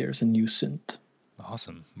Thursday, there's a new synth.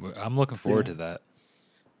 Awesome. I'm looking forward to that.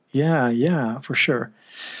 Yeah, for sure.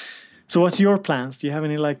 So what's your plans? Do you have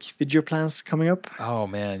any like video plans coming up? Oh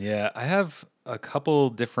man, yeah. I have a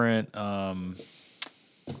couple different so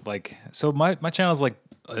my channel is like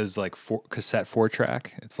cassette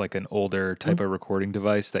 4-track. It's like an older type of recording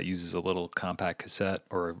device that uses a little compact cassette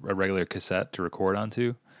or a regular cassette to record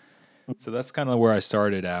onto. So that's kind of where I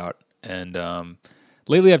started out, and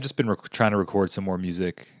lately I've just been trying to record some more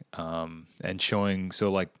music. And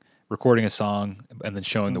recording a song and then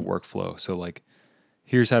showing the workflow. So like,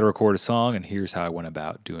 here's how to record a song and here's how I went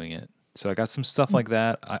about doing it. So I got some stuff like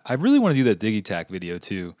that. I really want to do that Digitac video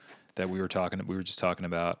too, that we were just talking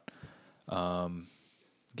about. I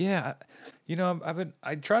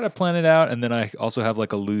try to plan it out, and then I also have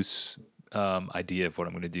like a loose idea of what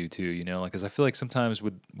I'm going to do too, because I feel like sometimes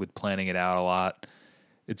with planning it out a lot,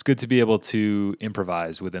 it's good to be able to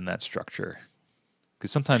improvise within that structure.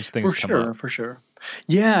 Because sometimes things come up. For sure.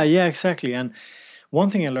 Yeah, exactly. And one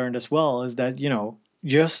thing I learned as well is that,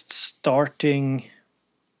 just starting,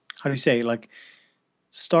 how do you say, like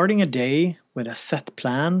starting a day with a set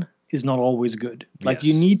plan is not always good. Like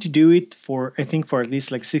you need to do it for at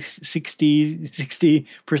least like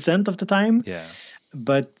 60% of the time. Yeah.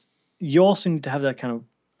 But you also need to have that kind of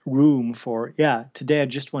room for, today I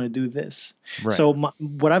just want to do this. Right. So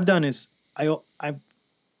what I've done is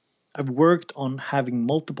I've worked on having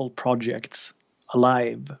multiple projects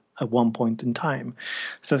alive at one point in time.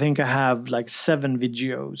 So I think I have like 7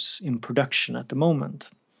 videos in production at the moment.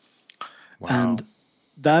 Wow. And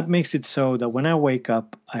that makes it so that when I wake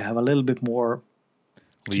up, I have a little bit more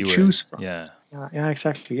leeway to choose from. Yeah,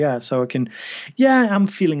 exactly. Yeah. So I can, I'm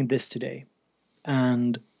feeling this today.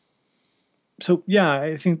 And so,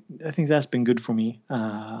 I think that's been good for me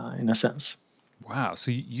in a sense. Wow.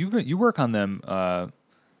 So you work on them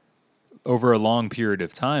over a long period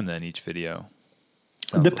of time then, each video?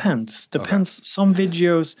 Depends. Okay. Some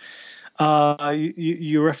videos,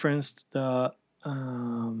 you referenced the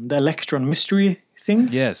Electron Mystery thing.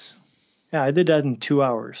 Yes. Yeah, I did that in 2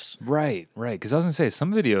 hours. Right. Because I was going to say,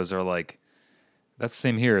 some videos are like, That's the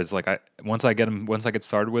same here. Is like once I get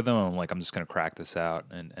started with them, I'm like, I'm just gonna crack this out,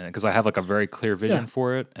 and because I have like a very clear Yeah. vision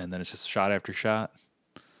for it, and then it's just shot after shot.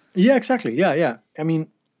 Yeah, exactly. Yeah, yeah. I mean,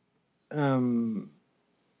 um,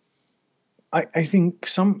 I think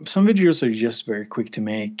some videos are just very quick to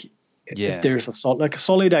make. If Yeah, there's like a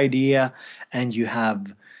solid idea, and you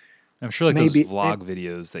have I'm sure like those maybe vlog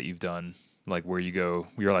videos that you've done, like where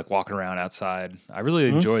you're like walking around outside. I really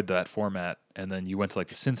hmm? enjoyed that format, and then you went to like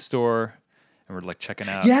the synth store, and we're like checking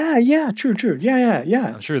out. Yeah, yeah, true, true. Yeah, yeah, yeah,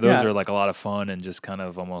 I'm sure those yeah, are like a lot of fun and just kind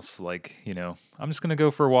of almost like, I'm just gonna go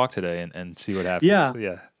for a walk today and see what happens. yeah, So,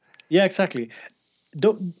 yeah. yeah, exactly.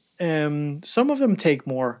 Don't some of them take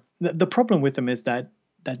more. The problem with them is that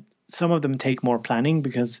some of them take more planning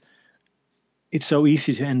because it's so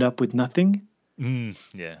easy to end up with nothing.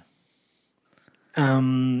 Yeah.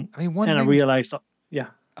 Um, I mean, one and I thing. realized, yeah.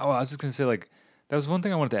 Oh, I was just gonna say like that was one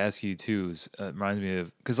thing I wanted to ask you too. Is reminds me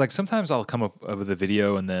of because like sometimes I'll come up with a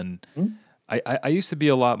video and then Hmm? I used to be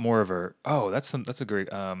a lot more of a that's a great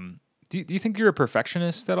do you think you're a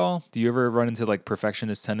perfectionist at all? Do you ever run into like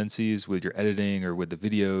perfectionist tendencies with your editing or with the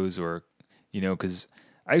videos or because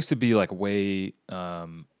I used to be like way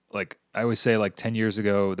like I always say like 10 years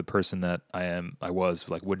ago the person that I was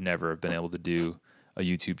like would never have been able to do a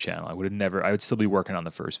YouTube channel. I would still be working on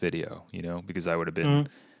the first video, because I would have been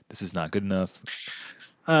this is not good enough.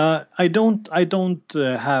 I don't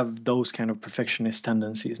have those kind of perfectionist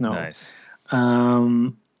tendencies. No. Nice.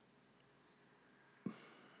 Um,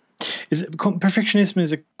 perfectionism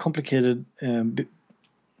is a complicated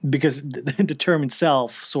because the term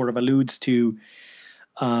itself sort of alludes to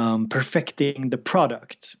perfecting the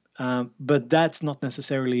product, but that's not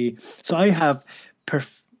necessarily. So I have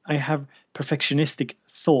perfectionistic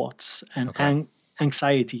thoughts and Okay.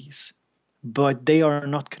 anxieties, but they are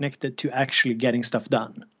not connected to actually getting stuff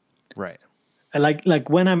done. Right. Like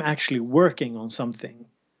when I'm actually working on something,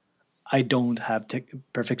 I don't have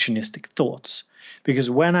perfectionistic thoughts because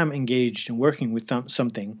when I'm engaged in working with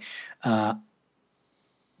something, uh,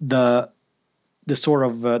 the the sort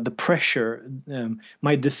of the pressure,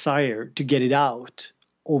 my desire to get it out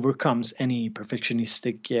overcomes any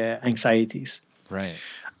perfectionistic anxieties. Right.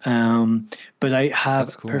 Um, but I have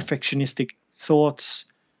That's cool. perfectionistic thoughts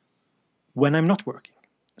when I'm not working.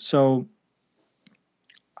 So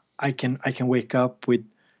I can wake up with,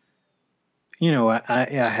 I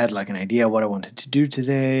had like an idea what I wanted to do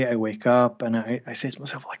today. I wake up and I say to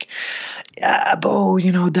myself like, yeah, Bo,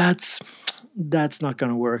 that's not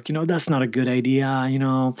gonna work. That's not a good idea.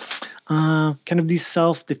 Kind of these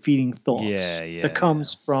self-defeating Yeah, thoughts that yeah, yeah.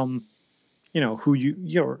 comes from who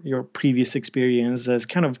your previous experience as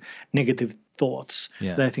kind of negative thoughts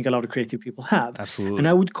Yeah. that I think a lot of creative people have, and I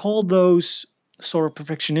Absolutely. would call those sort of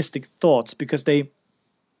perfectionistic thoughts because they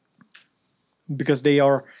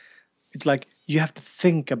are. It's like you have to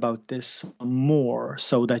think about this more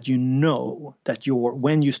so that that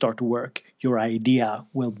when you start to work, your idea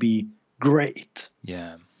will be great.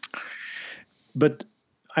 Yeah. But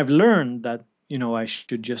I've learned that I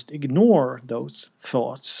should just ignore those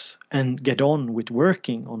thoughts and get on with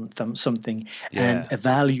working on something and Yeah.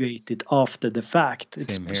 evaluate it after the fact.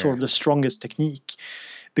 It's Same sort of here. the strongest technique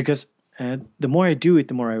because the more I do it,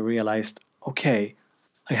 the more I realized, okay,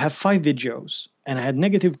 I have 5 videos and I had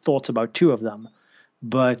negative thoughts about 2 of them,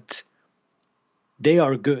 but they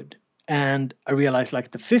are good. And I realized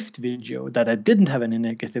like the 5th video that I didn't have any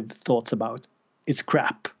negative thoughts about, it's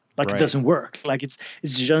crap. Like it Right. doesn't work. Like it's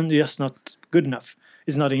just not good enough.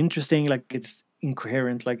 It's not interesting. Like it's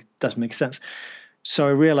incoherent. Like it doesn't make sense. So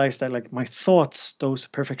I realized that like my thoughts, those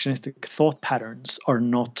perfectionistic thought patterns, are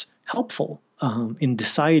not helpful in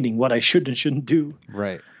deciding what I should and shouldn't do.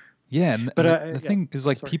 Right. Yeah, and But the yeah, thing is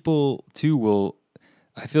like sorry. people too will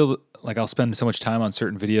I feel like I'll spend so much time on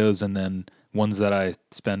certain videos and then ones that I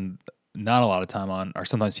spend not a lot of time on are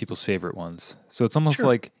sometimes people's favorite ones. So it's almost Sure.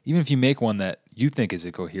 like even if you make one that you think is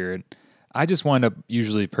incoherent, I just wind up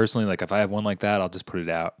usually personally like if I have one like that, I'll just put it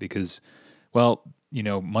out because well,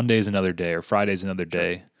 Monday's another day or Friday's another Sure.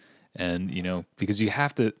 day. And, because you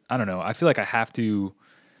have to, I don't know, I feel like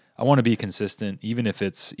I want to be consistent, even if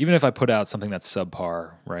I put out something that's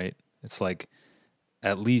subpar, right? It's like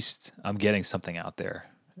at least I'm getting something out there.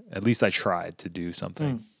 At least I tried to do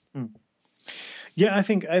something. Mm, mm. Yeah, I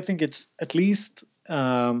think it's at least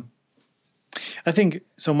I think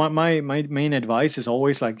so. My main advice is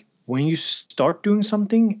always like when you start doing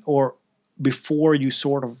something or before you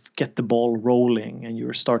sort of get the ball rolling and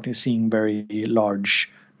you're starting seeing very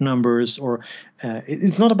large numbers, or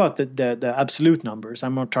it's not about the absolute numbers.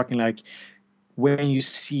 I'm not talking like when you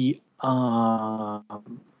see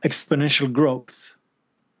exponential growth.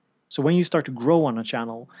 So when you start to grow on a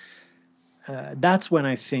channel, that's when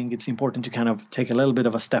I think it's important to kind of take a little bit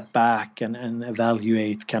of a step back and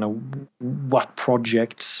evaluate kind of what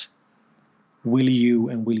projects will you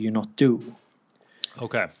not do.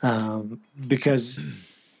 Okay. Because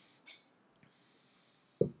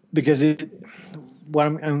what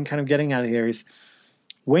I'm kind of getting at here is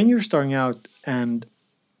when you're starting out and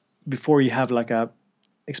before you have like a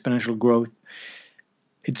exponential growth,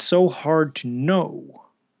 it's so hard to know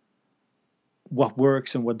what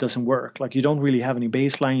works and what doesn't work. Like you don't really have any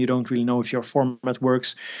baseline. You don't really know if your format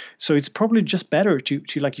works. So it's probably just better to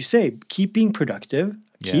like you say, keep being productive,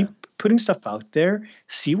 keep putting stuff out there,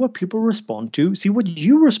 see what people respond to, see what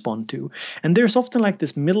you respond to. And there's often like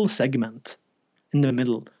this middle segment in the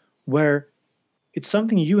middle where it's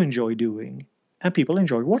something you enjoy doing and people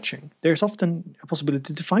enjoy watching. There's often a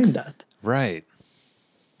possibility to find that. Right.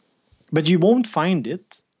 But you won't find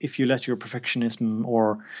it if you let your perfectionism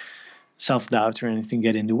or self-doubt or anything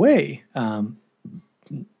get in the way.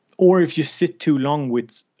 Or if you sit too long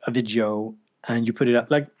with a video and you put it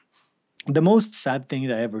up. Like the most sad thing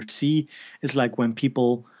that I ever see is like when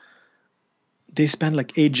people, they spend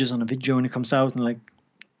like ages on a video and it comes out and like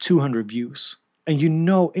 200 views. And you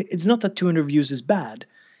know, it's not that 200 views is bad.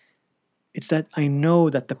 It's that I know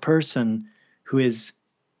that the person who has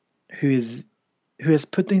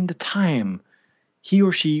put in the time, he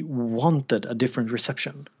or she wanted a different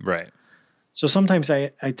reception. Right. So sometimes I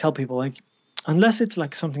tell people like, unless it's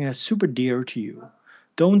like something that's super dear to you,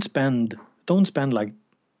 don't spend like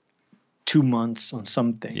 2 months on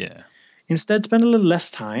something. Yeah. Instead, spend a little less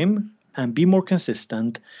time and be more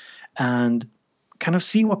consistent and kind of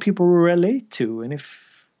see what people relate to. And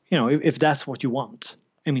if that's what you want.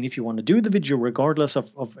 I mean, if you want to do the video regardless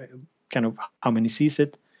of kind of how many sees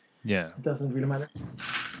it, it doesn't really matter.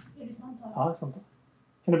 Ja, sant.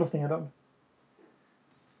 Kan du bara stänga dörren?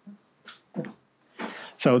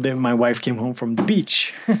 So then my wife came home from the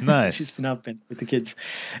beach. Nice. She's been up with the kids.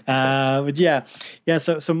 But yeah.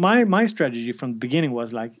 So my strategy from the beginning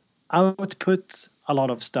was like output a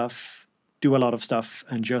lot of stuff, do a lot of stuff,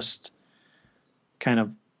 and just kind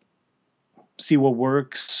of see what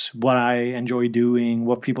works, what I enjoy doing,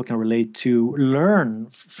 what people can relate to, learn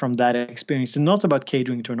from that experience. It's not about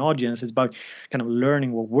catering to an audience. It's about kind of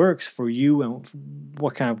learning what works for you and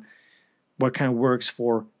what kind of works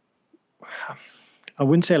for, I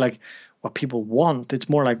wouldn't say like what people want. It's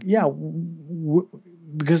more like,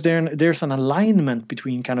 because there's an alignment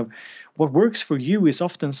between kind of what works for you is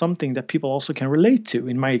often something that people also can relate to,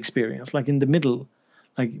 in my experience, like in the middle.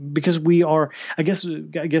 Like, because we are, I guess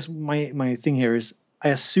my thing here is I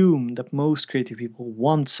assume that most creative people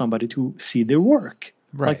want somebody to see their work.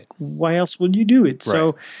 Right. Like, why else would you do it?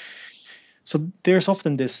 Right. So there's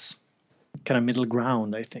often this kind of middle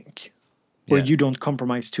ground, I think, where you don't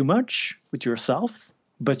compromise too much with yourself,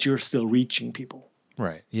 but you're still reaching people.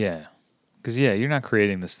 Right. Yeah. Because, you're not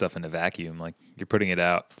creating this stuff in a vacuum. Like, you're putting it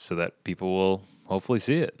out so that people will hopefully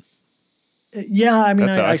see it. Yeah, I mean,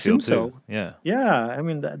 that's how I feel assume too. so. Yeah. Yeah, I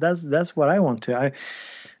mean, that's what I want to.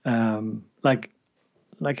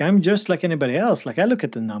 Like I'm just like anybody else. Like I look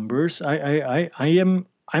at the numbers.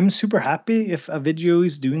 I'm super happy if a video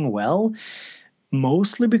is doing well,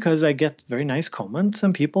 mostly because I get very nice comments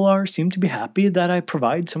and people seem to be happy that I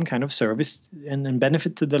provide some kind of service and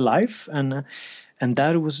benefit to their life, and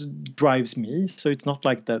that drives me. So it's not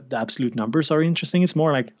like the absolute numbers are interesting. It's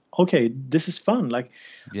more like, okay, this is fun. Like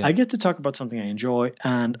I get to talk about something I enjoy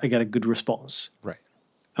and I get a good response. Right.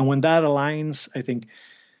 And when that aligns, I think,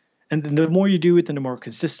 and the more you do it and the more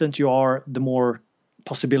consistent you are, the more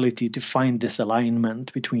possibility to find this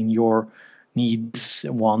alignment between your needs,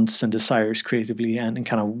 wants, and desires creatively, and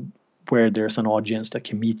kind of where there's an audience that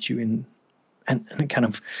can meet you in and kind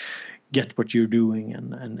of get what you're doing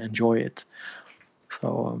and enjoy it.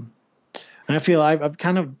 So, and I feel I've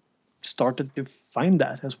kind of started to find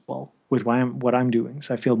that as well with what I'm doing.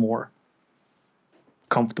 So I feel more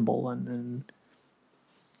comfortable and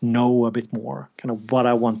know a bit more kind of what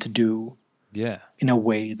I want to do. Yeah. In a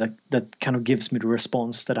way that kind of gives me the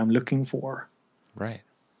response that I'm looking for. Right.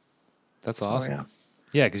 That's awesome.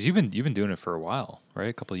 Yeah, because you've been doing it for a while, right?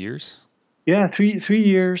 A couple of years. Yeah, 3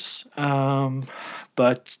 years,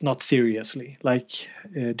 but not seriously. Like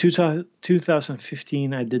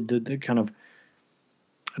 2015, I did the kind of,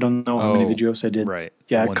 I don't know how many videos I did. Right.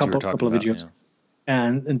 Yeah, a couple of videos. Yeah.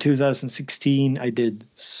 And in 2016, I did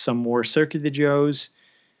some more circuit videos.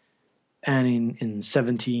 And in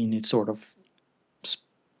 17, it sort of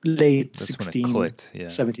late That's 16, when it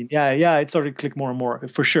clicked, 17. Yeah, it started to click more and more,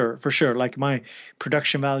 for sure. Like my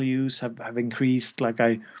production values have increased. Like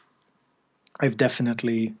I've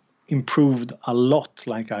definitely improved a lot.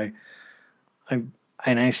 Like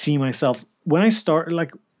I see myself when I started,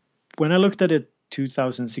 like when I looked at it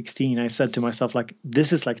 2016, I said to myself, like,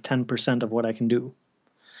 this is like 10% of what I can do.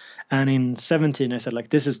 And in 17, I said, like,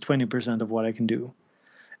 this is 20% of what I can do.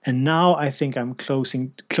 And now I think I'm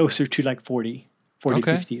closer to like 40,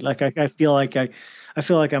 Okay. 50. Like I feel like I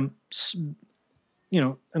feel like I'm,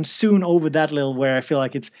 I'm soon over that little where I feel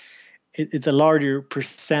like it's a larger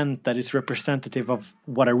percent that is representative of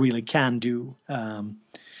what I really can do,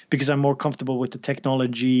 because I'm more comfortable with the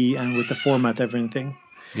technology and with the format, everything.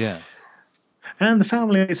 Yeah. And the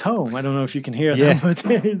family is home. I don't know if you can hear Yeah. them, but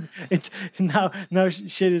it's now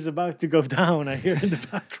shit is about to go down. I hear in the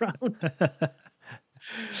background.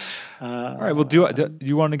 All right. Well, do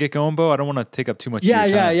you want to get going, Bo? I don't want to take up too much of your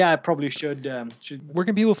time. Yeah. I probably should. Where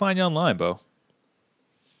can people find you online, Bo?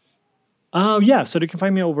 So they can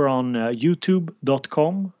find me over on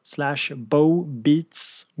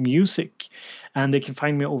youtube.com/BowBeatsMusic. And they can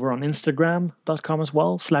find me over on Instagram.com as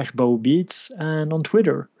well, /BowBeats, and on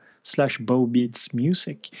Twitter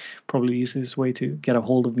 /BowBeatsMusic. Probably the easiest way to get a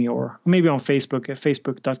hold of me, or maybe on Facebook at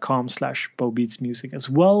facebook.com/BowBeatsMusic as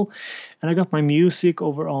well. And I got my music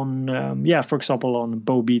over on, for example, on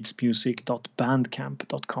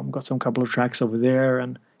bowbeatsmusic.bandcamp.com. Got some couple of tracks over there,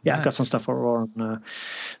 and Nice. I got some stuff over on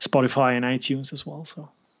Spotify and iTunes as well. So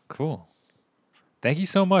cool. Thank you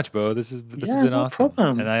so much, Bo. This has been no awesome,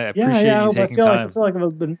 problem. and I appreciate you taking time. I feel like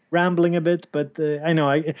I've been rambling a bit, but I know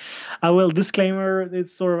I will. Disclaimer: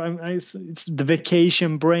 it's sort of it's the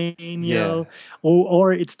vacation brain, you know,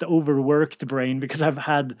 or it's the overworked brain, because I've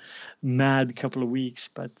had mad couple of weeks,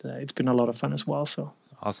 but it's been a lot of fun as well. So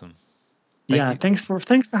awesome. Thanks for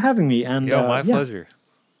having me. And my pleasure.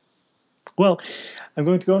 Well, I'm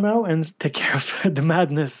going to go now and take care of the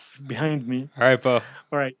madness behind me. All right, Bo.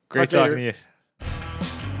 All right. Great talking to you.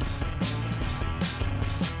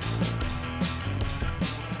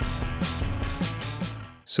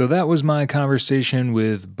 So that was my conversation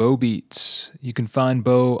with Bo Beats. You can find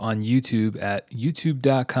Bo on YouTube at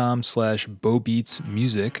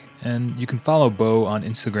youtube.com/BowBeatsMusic, and you can follow Bo on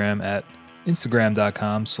Instagram at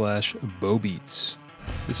instagram.com/BowBeats.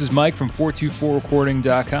 This is Mike from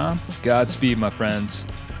 424recording.com. Godspeed, my friends.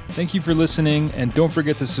 Thank you for listening, and don't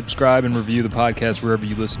forget to subscribe and review the podcast wherever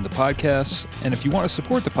you listen to podcasts. And if you want to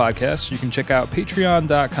support the podcast, you can check out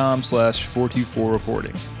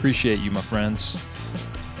patreon.com/424recording. Appreciate you, my friends.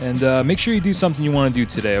 And make sure you do something you want to do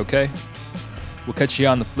today, okay? We'll catch you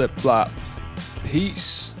on the flip-flop.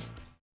 Peace.